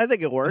it. I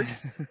think it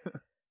works.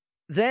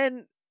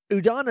 Then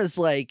Udana's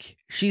like,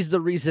 she's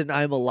the reason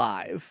I'm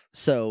alive,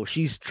 so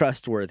she's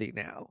trustworthy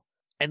now.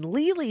 And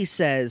Leelee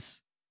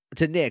says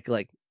to Nick,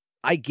 like,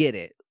 I get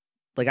it.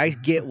 Like, I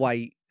get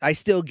why, I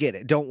still get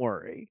it. Don't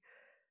worry.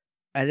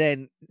 And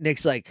then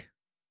Nick's like,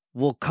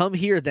 well, come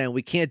here then.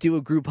 We can't do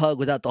a group hug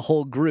without the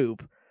whole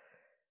group.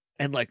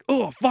 And like,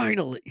 oh,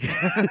 finally.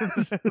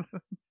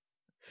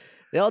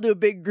 They all do a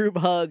big group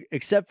hug,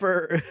 except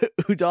for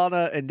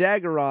Udana and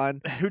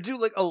Daggeron, who do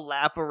like a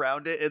lap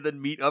around it and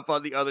then meet up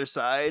on the other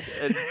side.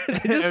 And they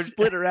just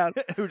split around.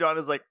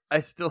 Udana's like, I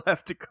still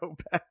have to go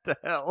back to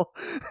hell.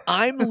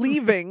 I'm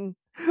leaving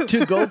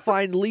to go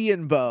find Lee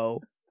and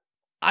Bo.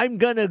 I'm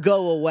gonna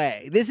go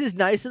away. This is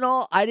nice and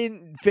all. I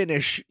didn't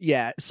finish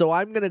yet, so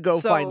I'm gonna go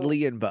find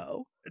Lee and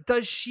Bo.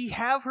 Does she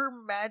have her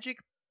magic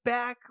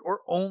back, or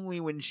only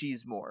when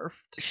she's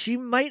morphed? She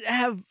might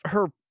have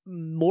her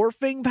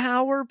morphing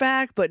power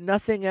back, but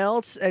nothing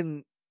else,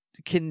 and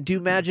can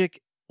do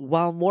magic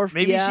while morphed.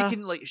 Maybe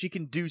she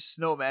can do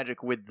snow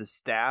magic with the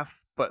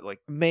staff, but like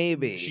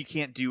maybe she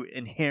can't do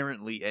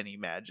inherently any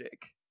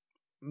magic.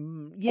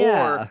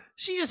 Yeah, or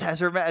she just has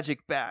her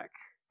magic back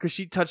because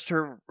she touched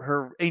her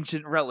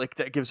ancient relic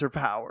that gives her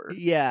power.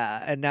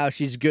 Yeah, and now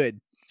she's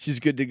good. She's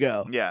good to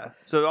go. Yeah.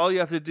 So all you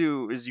have to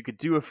do is you could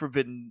do a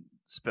forbidden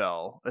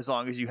spell as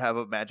long as you have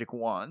a magic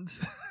wand.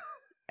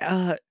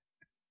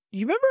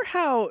 You remember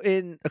how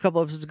in a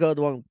couple episodes ago,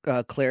 the one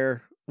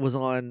Claire was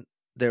on,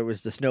 there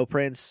was the Snow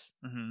Prince,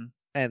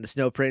 and the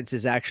Snow Prince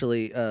is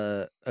actually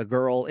a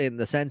girl in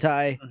the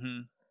Sentai.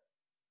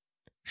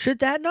 Should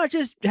that not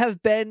just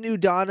have been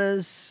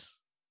Udana's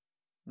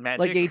magic?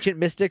 Like ancient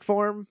mystic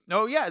form?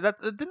 Oh yeah,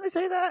 didn't I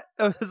say that?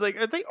 I was like,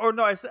 I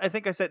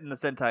think I said in the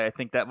Sentai. I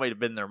think that might have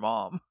been their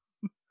mom.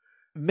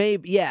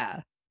 Maybe,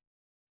 yeah.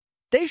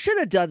 They should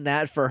have done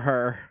that for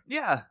her.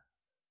 Yeah.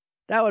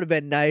 That would have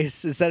been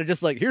nice instead of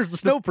just like, here's the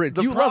Snow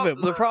Prince. You love him.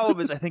 The problem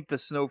is, I think the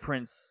Snow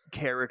Prince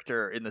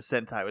character in the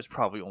Sentai was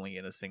probably only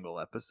in a single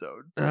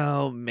episode.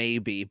 Oh,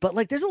 maybe. But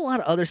like, there's a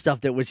lot of other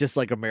stuff that was just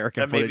like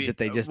American footage that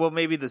they just. Well,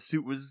 maybe the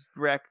suit was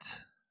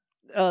wrecked.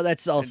 Oh,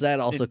 that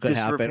also could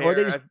happen. Or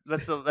they just...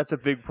 that's a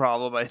big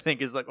problem. I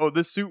think is like, oh,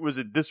 this suit was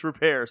in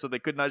disrepair, so they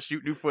could not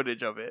shoot new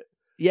footage of it.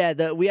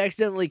 Yeah, we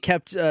accidentally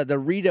kept the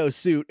Rito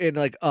suit in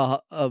like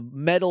a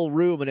metal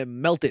room and it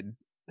melted.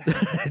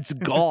 It's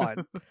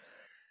gone.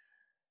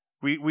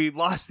 We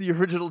lost the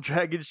original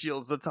dragon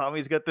shield, so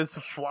Tommy's got this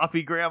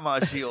floppy grandma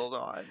shield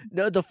on.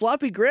 No, the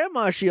floppy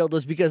grandma shield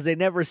was because they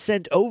never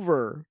sent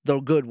over the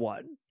good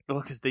one.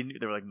 Well, because they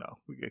were like, no,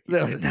 we gotta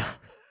keep this. No,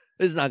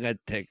 this is not going to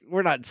take.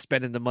 We're not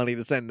spending the money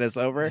to send this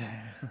over.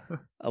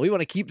 We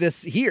want to keep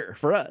this here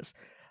for us.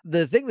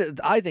 The thing that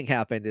I think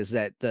happened is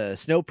that the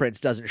Snow Prince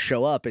doesn't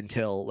show up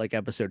until like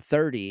episode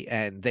 30,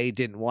 and they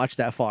didn't watch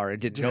that far and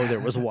didn't know there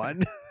was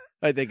one.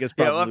 I think it's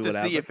probably we'll have to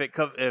see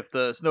happened. if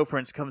the Snow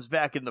Prince comes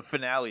back in the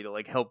finale to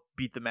like help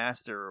beat the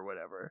Master or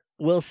whatever.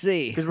 We'll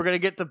see, because we're gonna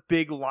get the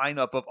big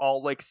lineup of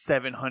all like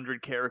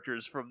 700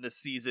 characters from this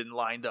season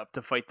lined up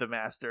to fight the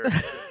Master,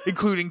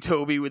 including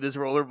Toby with his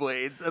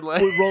rollerblades and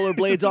like with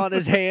rollerblades on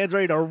his hands,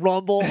 ready to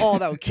rumble. Oh,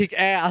 that would kick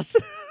ass.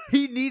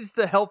 he needs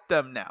to help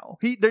them now.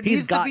 There He's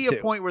needs to be got a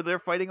to. point where they're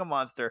fighting a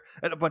monster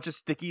and a bunch of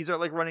stickies are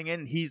like running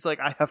in. And he's like,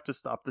 I have to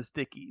stop the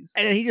stickies.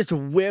 And then he just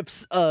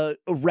whips a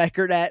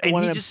record at And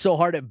one he of them just- so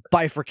hard it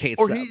bifurcates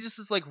Or them. he just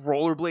is like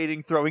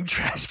rollerblading, throwing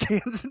trash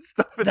cans and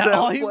stuff at That,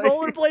 them. he like-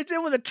 rollerblades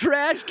in with a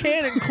trash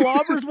can and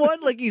clobbers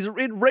one like he's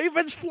in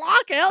Raven's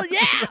flock. Hell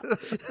yeah!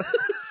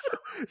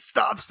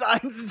 Stop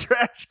signs and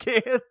trash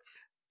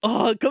cans.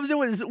 Oh, it comes in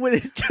with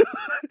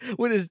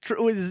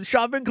his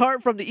shopping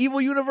cart from the evil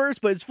universe,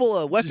 but it's full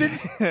of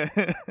weapons.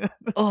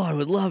 Oh, I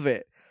would love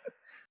it.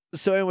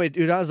 So anyway,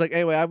 dude, I was like,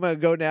 anyway, I'm gonna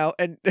go now,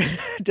 and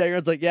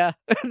Daggeron's like, yeah,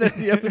 and then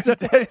the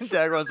episode, and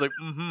Daggeron's like,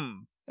 mm-hmm.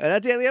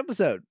 that's the end of the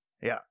episode.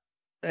 Yeah.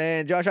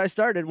 And Josh, I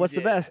started. What's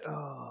the best?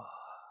 Oh,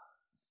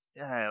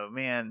 yeah,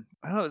 man.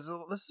 I don't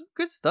know. There's some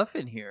good stuff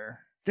in here.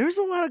 There's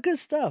a lot of good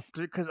stuff.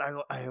 Because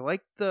I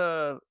like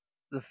the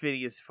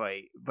Phineas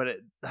fight, but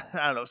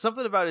I don't know,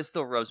 something about it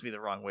still rubs me the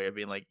wrong way of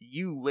being like,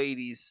 you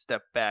ladies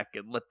step back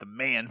and let the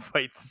man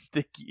fight the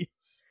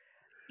stickies.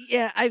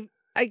 Yeah, I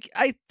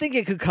think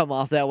it could come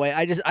off that way.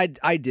 I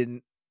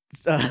didn't.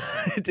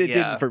 It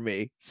didn't for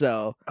me.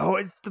 So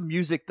It's the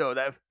music though.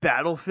 That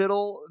battle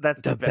fiddle.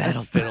 That's the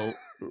best. battle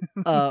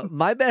fiddle.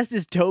 My best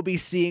is Toby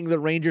seeing the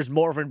Rangers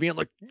morph and being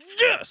like,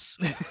 yes.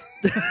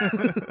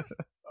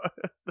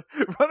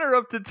 Runner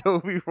up to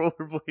Toby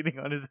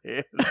rollerblading on his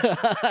hand.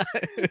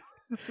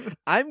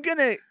 I'm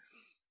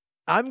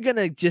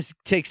gonna just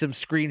take some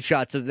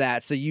screenshots of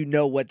that so you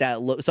know what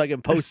that looks, so I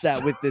can post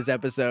that with this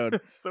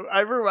episode. So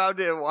I rewound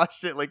it and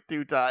watched it like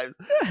 2 times,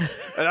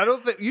 and I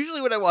don't think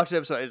usually when I watch an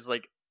episode I just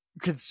like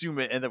consume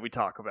it and then we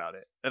talk about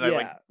it, and I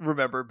like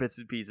remember bits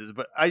and pieces.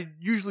 But I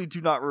usually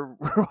do not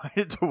rewind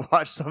it to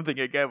watch something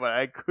again. But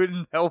I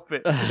couldn't help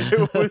it.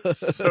 It was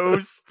so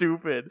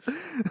stupid.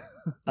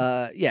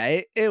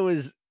 It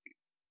was.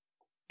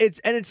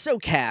 It's so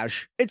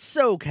cash. It's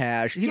so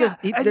cash.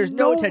 There's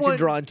no no attention one-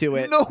 drawn to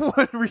it. No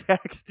one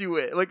reacts to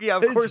it. Like, yeah,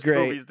 of It's course great.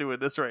 Toby's doing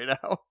this right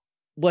now.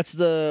 What's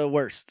the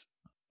worst?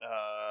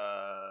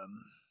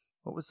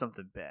 What was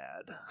something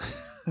bad?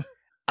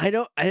 I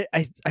don't.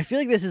 I feel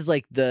like this is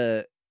like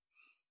a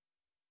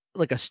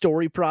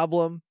story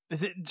problem.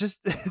 Is it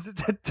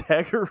that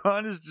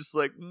Daggeron is just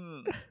like,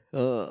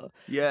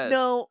 yes.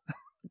 No,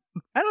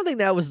 I don't think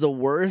that was the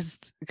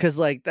worst, because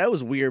like that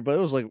was weird, but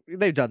it was like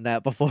they've done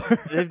that before.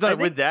 They've done it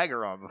with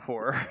Daggeron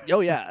before. Oh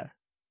yeah,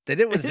 they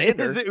did it with Xander.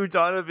 Is it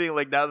Udana being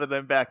like, now that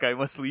I'm back, I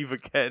must leave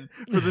again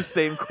for the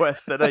same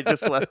quest that I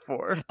just left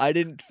for? I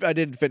didn't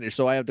finish,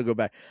 so I have to go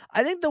back.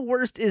 I think the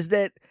worst is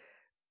that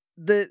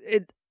that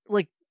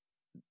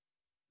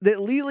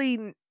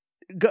Leelee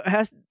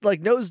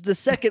knows the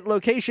second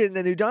location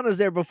and Udana's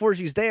there before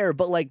she's there,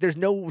 but like there's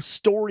no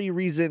story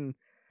reason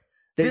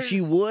that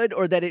she would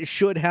or that it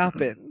should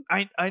happen.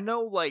 I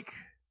know, like,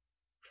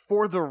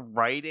 for the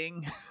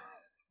writing,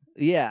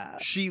 yeah,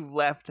 she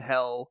left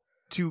Hell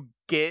to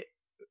get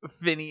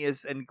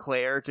Phineas and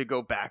Claire to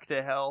go back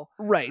to Hell.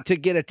 Right, to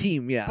get a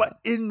team, yeah. But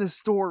in the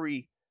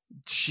story,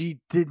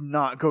 she did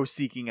not go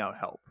seeking out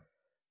help.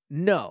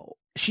 No.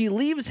 She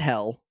leaves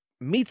Hell,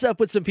 meets up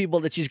with some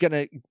people that she's going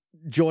to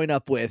join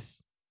up with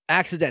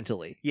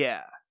accidentally.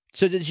 Yeah.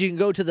 So that she can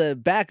go to the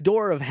back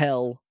door of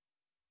Hell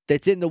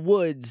that's in the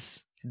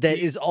woods that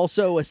is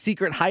also a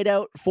secret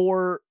hideout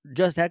for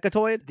just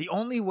Hecatoid. The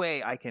only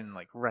way I can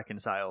like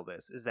reconcile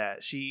this is that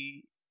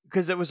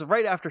because it was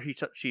right after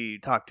she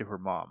talked to her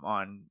mom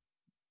on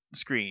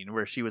screen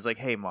where she was like,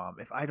 hey mom,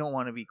 if I don't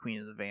want to be Queen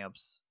of the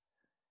Vamps,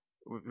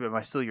 am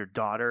I still your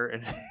daughter?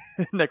 And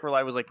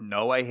Necroli was like,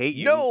 no, I hate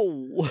you.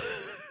 No.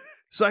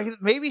 So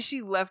maybe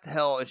she left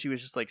Hell and she was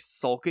just like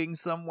sulking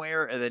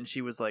somewhere, and then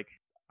she was like,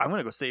 I'm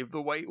gonna go save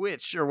the White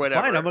Witch or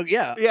whatever. Fine,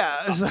 yeah.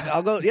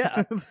 I'll go,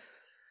 yeah.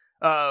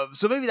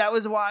 So maybe that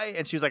was why,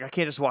 and she was like, I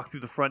can't just walk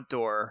through the front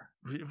door,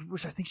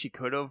 which I think she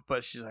could have,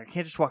 but she's like, I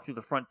can't just walk through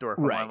the front door if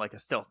I'm on like a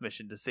stealth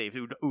mission to save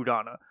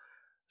Udana.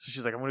 So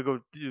she's like, I'm gonna go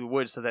through the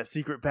woods to that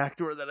secret back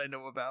door that I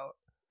know about.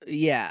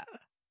 Yeah.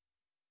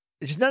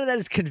 It's just none of that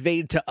is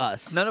conveyed to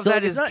us. None of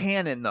that is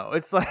canon, though.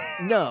 It's like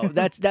no,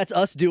 that's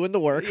us doing the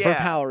work for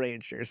Power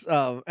Rangers.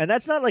 And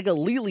that's not like a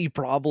Leelee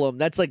problem.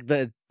 That's like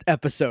the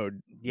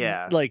episode.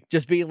 Yeah. Like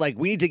just being like,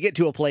 we need to get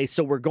to a place,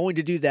 so we're going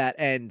to do that,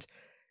 and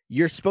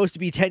you're supposed to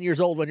be 10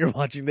 years old when you're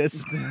watching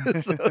this.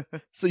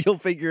 so you'll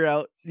figure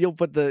out, you'll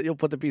put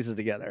the pieces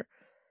together.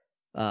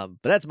 But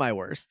that's my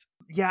worst.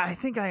 Yeah, I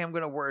think I am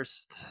gonna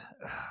worst.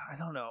 I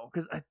don't know,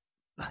 because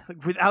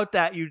without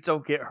that, you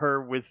don't get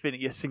her with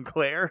Phineas and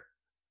Claire.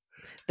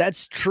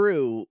 That's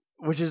true.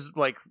 Which is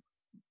like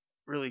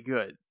really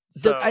good.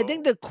 So I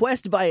think the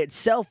quest by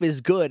itself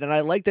is good, and I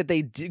like that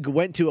they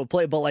went to a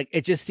place, but like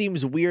it just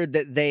seems weird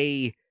that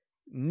they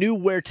knew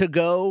where to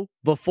go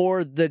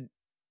before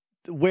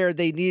where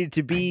they needed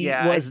to be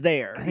was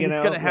there. I think it's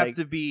gonna have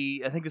to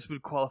be. I think this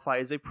would qualify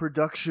as a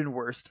production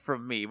worst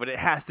from me, but it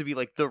has to be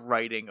like the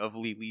writing of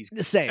Leelee's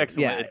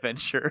excellent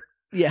adventure.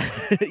 Yeah,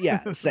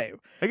 yeah, same.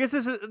 I guess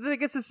this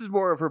is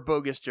more of her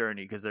bogus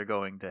journey because they're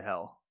going to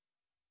Hell.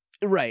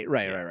 Right.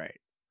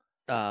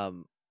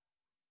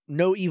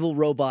 No evil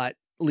robot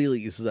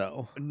Leelees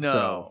though.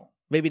 No.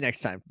 Maybe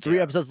next time. 3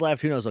 episodes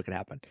left. Who knows what could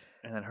happen?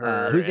 And then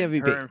her, who's the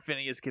MVP? Her and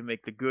Phineas can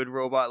make the good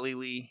robot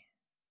Leelee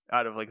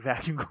out of like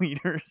vacuum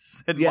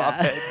cleaners and mop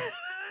heads.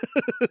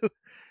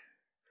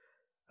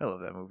 I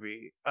love that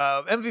movie.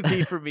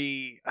 MVP for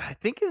me, I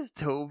think, is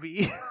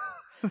Toby.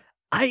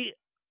 I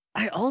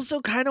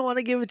also kind of want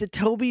to give it to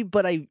Toby,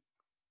 but I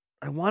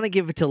want to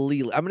give it to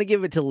Leelee. I'm going to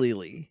give it to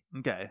Leelee.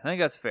 Okay, I think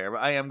that's fair,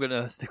 but I am going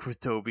to stick with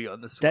Toby on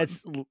this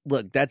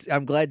one.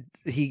 I'm glad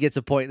he gets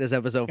a point in this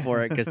episode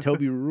for it because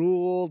Toby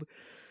ruled.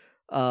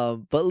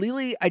 But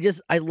Leelee,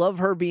 I love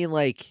her being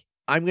like,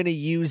 I'm going to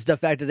use the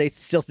fact that they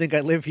still think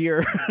I live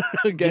here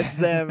against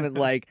them, and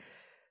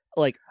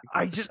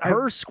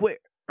her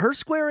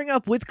squaring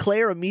up with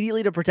Claire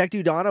immediately to protect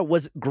Udana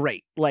was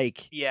great.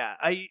 Like, yeah,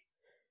 I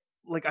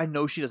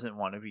know she doesn't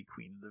want to be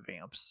Queen of the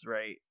Vamps,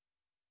 right?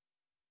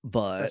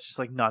 But that's just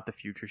like not the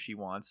future she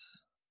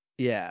wants.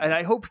 Yeah. And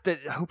I hope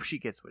she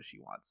gets what she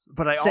wants.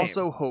 But I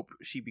also hope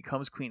she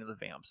becomes Queen of the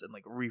Vamps and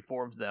like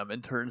reforms them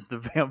and turns the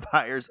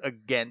vampires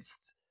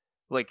against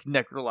like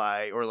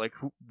Necroli or like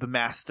the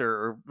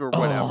Master or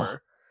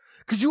whatever.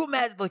 Could you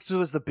imagine, like, so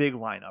there's the big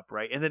lineup,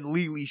 right? And then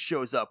Leelee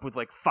shows up with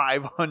like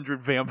 500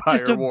 vampire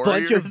just a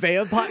warriors. Bunch of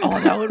vampires. Oh,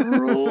 that would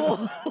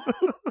rule.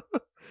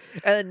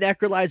 And then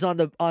Necroli's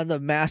on the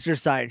master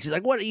side. And she's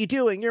like, "What are you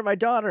doing? You're my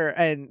daughter."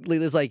 And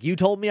Leela's like, "You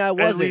told me I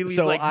wasn't,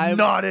 so like, I'm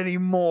not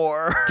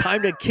anymore.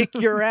 Time to kick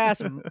your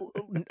ass,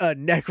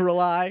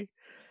 Necroli."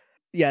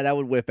 Yeah, that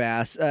would whip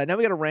ass. Now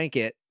we got to rank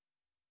it.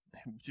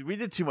 We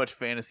did too much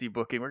fantasy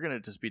booking. We're gonna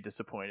just be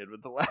disappointed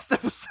with the last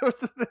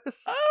episodes of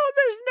this. Oh,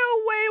 there's no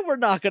way we're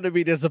not gonna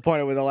be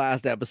disappointed with the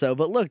last episode.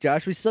 But look,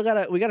 Josh, we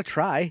gotta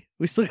try.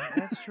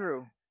 That's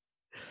true.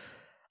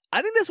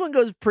 I think this one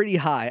goes pretty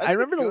high. I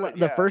remember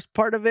the first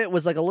part of it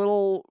was like a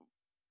little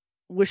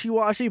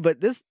wishy-washy,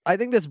 but I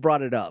think this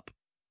brought it up.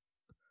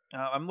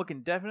 I'm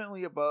looking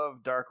definitely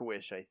above Dark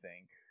Wish, I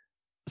think.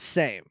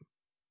 Same.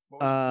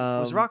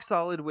 Was Rock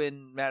Solid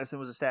when Madison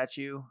was a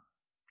statue?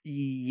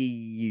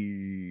 Yes.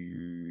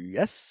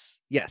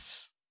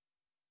 Because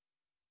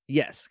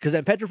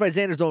then Petrified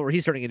Xander's the one where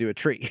he's turning into a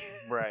tree.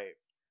 Right.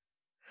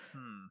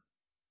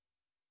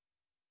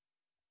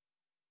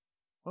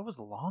 What was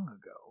long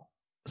ago?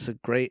 It's a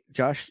great,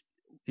 Josh.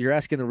 You're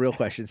asking the real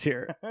questions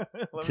here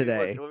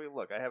today. Let me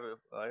look. I have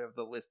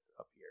the list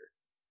up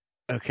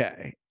here.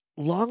 Okay.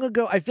 Long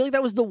ago, I feel like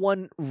that was the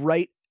one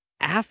right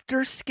after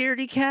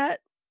Scaredy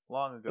Cat.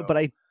 Long ago.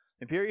 But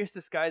Imperius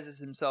disguises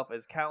himself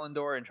as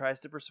Kalendor and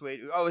tries to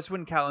persuade... Oh, it's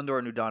when Kalendor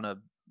and Udana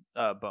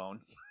bone.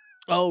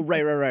 Oh,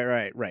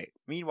 right.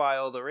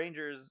 Meanwhile, the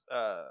Rangers...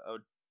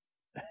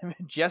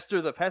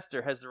 Jester the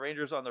Pester has the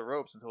Rangers on the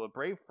ropes until a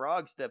brave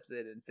frog steps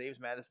in and saves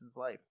Madison's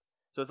life.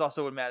 So it's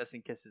also when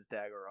Madison kisses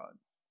Daggeron.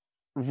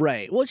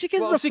 Right. Well, she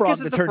kisses the frog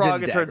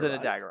that turns into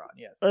Daggeron.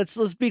 Yes.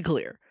 Let's be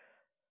clear.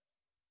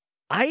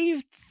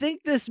 I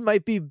think this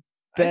might be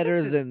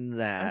better than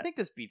that. I think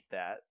this beats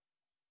that.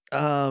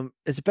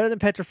 Is it better than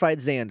Petrified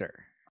Xander?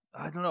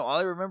 I don't know. All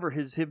I remember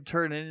is him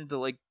turning into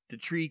like the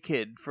tree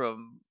kid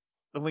from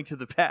A Link to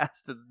the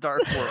Past in the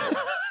Dark World.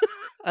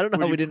 I don't know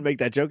how we didn't make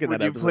that joke in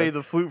that episode. You play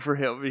the flute for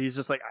him, and he's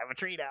just like, "I'm a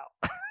tree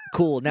now."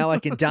 Cool. Now I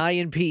can die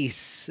in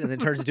peace, and then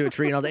turns into a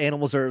tree, and all the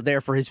animals are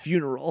there for his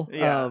funeral.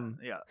 Yeah.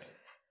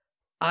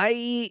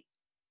 I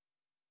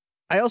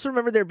also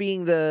remember there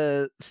being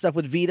the stuff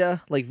with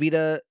Vita, like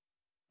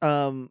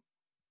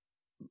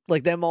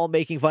them all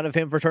making fun of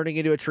him for turning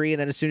into a tree, and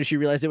then as soon as she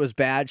realized it was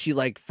bad, she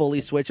like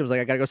fully switched and was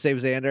like, "I gotta go save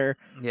Xander."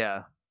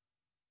 Yeah.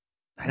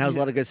 And that was a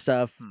lot of good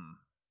stuff.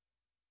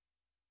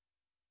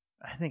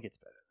 I think it's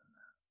better.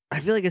 I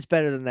feel like it's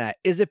better than that.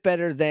 Is it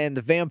better than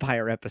the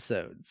vampire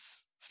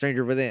episodes?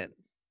 Stranger Within?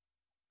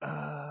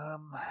 I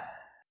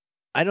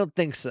don't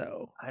think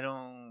so. I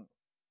don't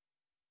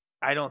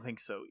think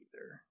so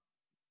either.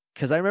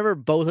 Because I remember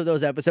both of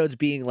those episodes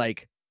being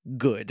like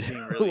good.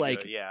 Being really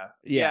good, yeah.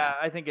 Yeah,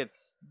 I think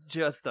it's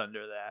just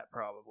under that,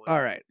 probably.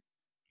 All right.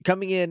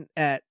 Coming in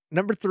at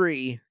number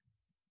 3.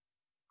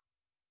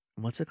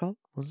 What's it called?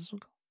 What's this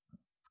one called?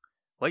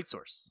 Light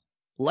Source.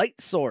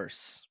 Light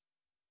Source.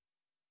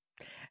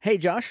 Hey,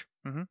 Josh.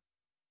 Mm-hmm.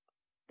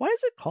 Why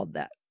is it called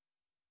that?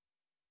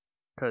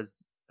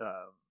 Because,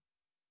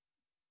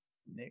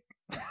 Nick.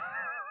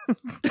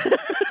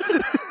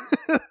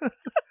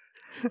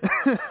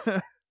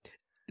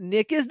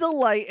 Nick is the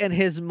light, and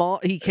his mom.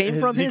 He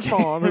came from his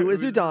mom, who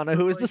is Udana,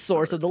 who is the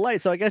source of the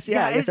light. So I guess,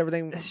 I guess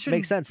everything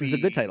makes sense. It's a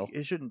good title.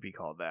 It shouldn't be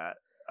called that.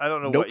 I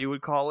don't know what you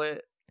would call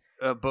it.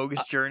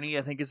 Bogus Journey,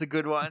 I think, is a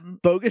good one.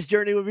 Bogus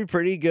Journey would be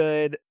pretty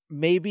good.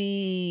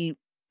 Maybe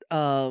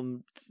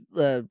Thruple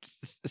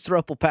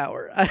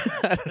Power.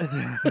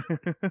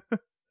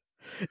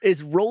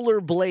 Is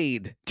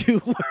rollerblade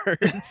 2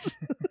 words?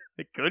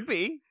 It could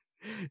be.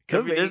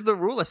 Could be. There's the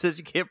rule that says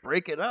you can't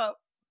break it up.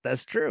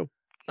 That's true.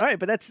 All right,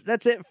 but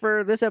that's it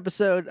for this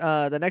episode.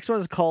 The next one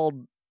is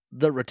called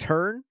The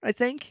Return, I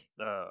think.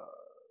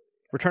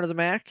 Return of the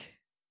Mac.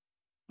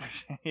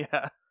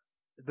 Yeah,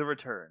 The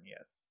Return.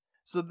 Yes.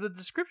 So the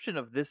description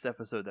of this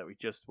episode that we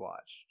just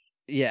watched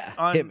Yeah,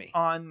 on, hit me.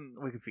 on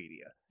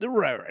Wikipedia.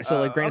 Right. So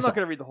like, I'm not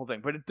going to read the whole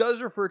thing, but it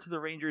does refer to the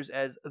Rangers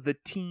as the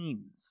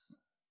Teens.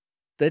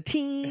 The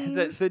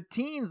teens. The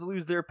teens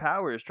lose their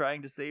powers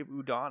trying to save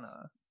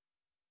Udana.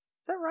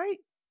 Is that right?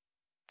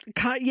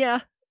 Yeah.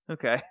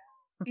 Okay.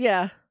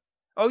 Yeah.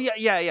 Oh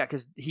yeah.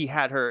 Because he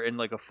had her in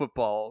like a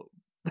football.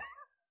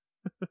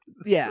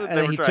 Yeah, and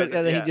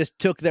then he just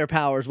took their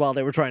powers while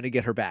they were trying to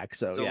get her back.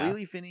 So yeah.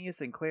 Leelee, Phineas,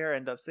 and Claire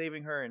end up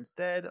saving her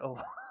instead,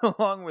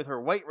 along with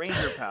her White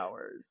Ranger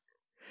powers.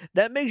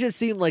 That makes it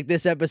seem like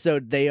this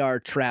episode they are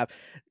trapped.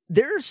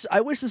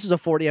 I wish this was a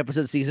 40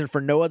 episode season for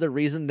no other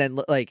reason than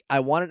like I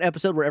want an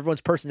episode where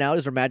everyone's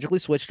personalities are magically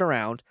switched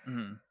around.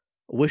 Mm-hmm.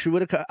 Wish we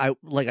would have.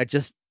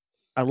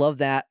 I love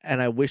that,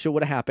 and I wish it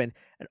would have happened.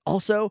 And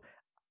also,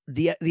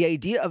 the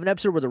idea of an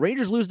episode where the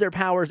Rangers lose their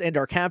powers and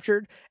are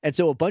captured, and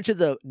so a bunch of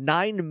the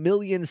 9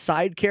 million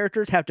side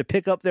characters have to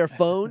pick up their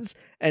phones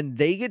and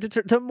they get to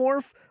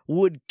morph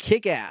would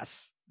kick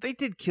ass. They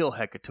did kill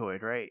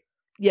Hecatoid, right?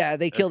 Yeah,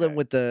 they killed him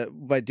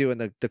by doing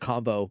the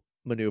combo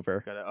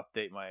maneuver. Gotta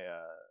update my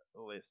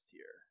list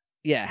here.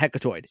 Yeah,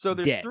 Hecatoid. So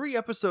there's dead. 3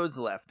 episodes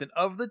left, and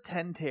of the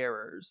 10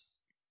 terrors,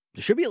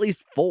 There should be at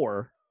least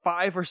 4.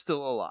 5 are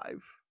still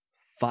alive.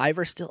 5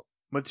 are still.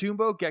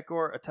 Matumbo,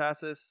 Gekor,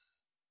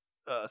 Atasis,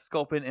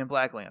 Sculpin, and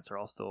Black Lance are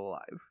all still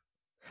alive.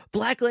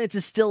 Black Lance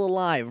is still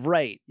alive,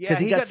 right? Yeah,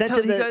 he got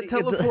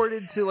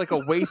teleported to like a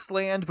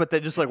wasteland, but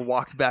then just like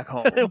walked back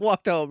home.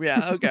 Walked home,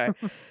 yeah, okay.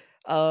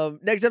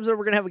 Next episode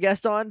we're gonna have a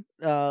guest on.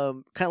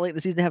 Kind of late in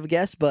the season to have a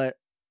guest, but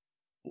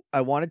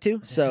I wanted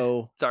to,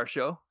 so it's our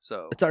show.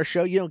 So it's our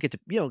show. You don't get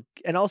to,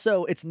 and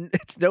also it's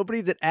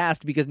nobody that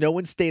asked because no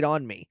one stayed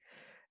on me,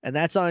 and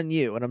that's on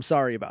you. And I'm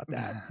sorry about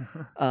that.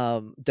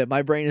 That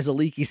my brain is a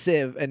leaky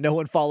sieve, and no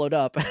one followed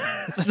up.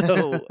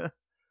 So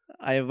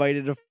I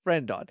invited a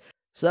friend on.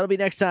 So that'll be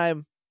next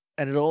time,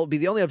 and it'll be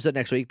the only episode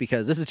next week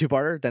because this is a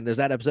 2-parter. Then there's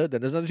that episode.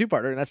 Then there's another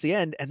 2-parter, and that's the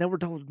end. And then we're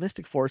done with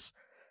Mystic Force,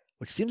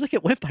 which seems like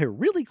it went by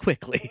really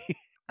quickly.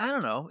 I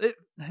don't know.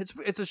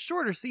 It's a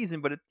shorter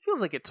season, but it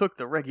feels like it took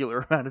the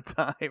regular amount of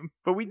time.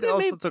 But we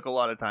also took a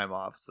lot of time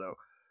off, so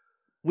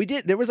we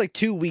did. There was like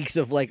 2 weeks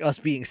of like us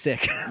being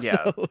sick.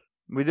 Yeah, so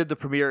we did the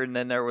premiere, and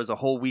then there was a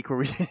whole week where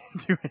we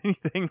didn't do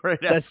anything right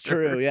after. That's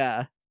true.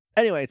 Yeah.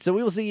 Anyway, so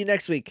we will see you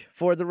next week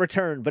for the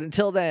return. But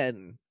until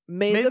then,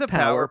 may the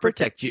power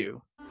protect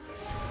you.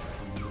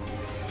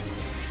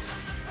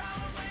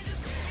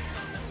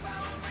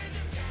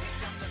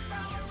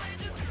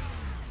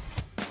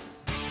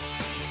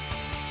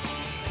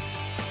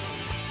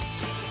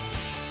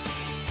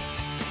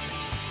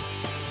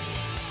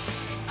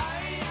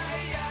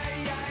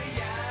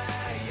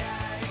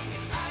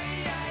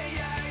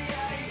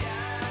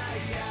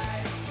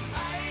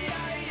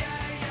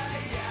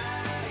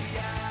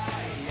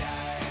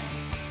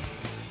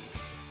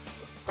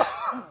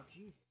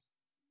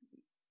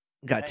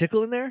 Got a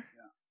tickle in there?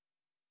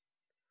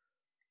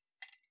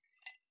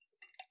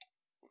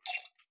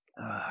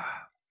 Yeah.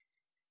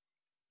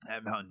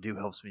 That Mountain Dew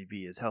helps me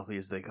be as healthy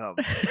as they come.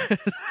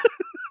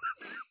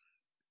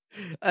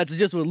 That's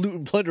just what Loot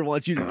and Plunder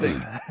wants you to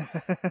think.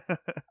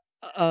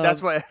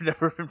 That's why I've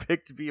never been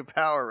picked to be a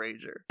Power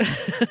Ranger.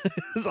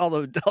 All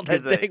that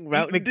dang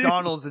Mountain Dew.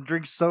 McDonald's and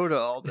drink soda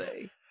all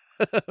day.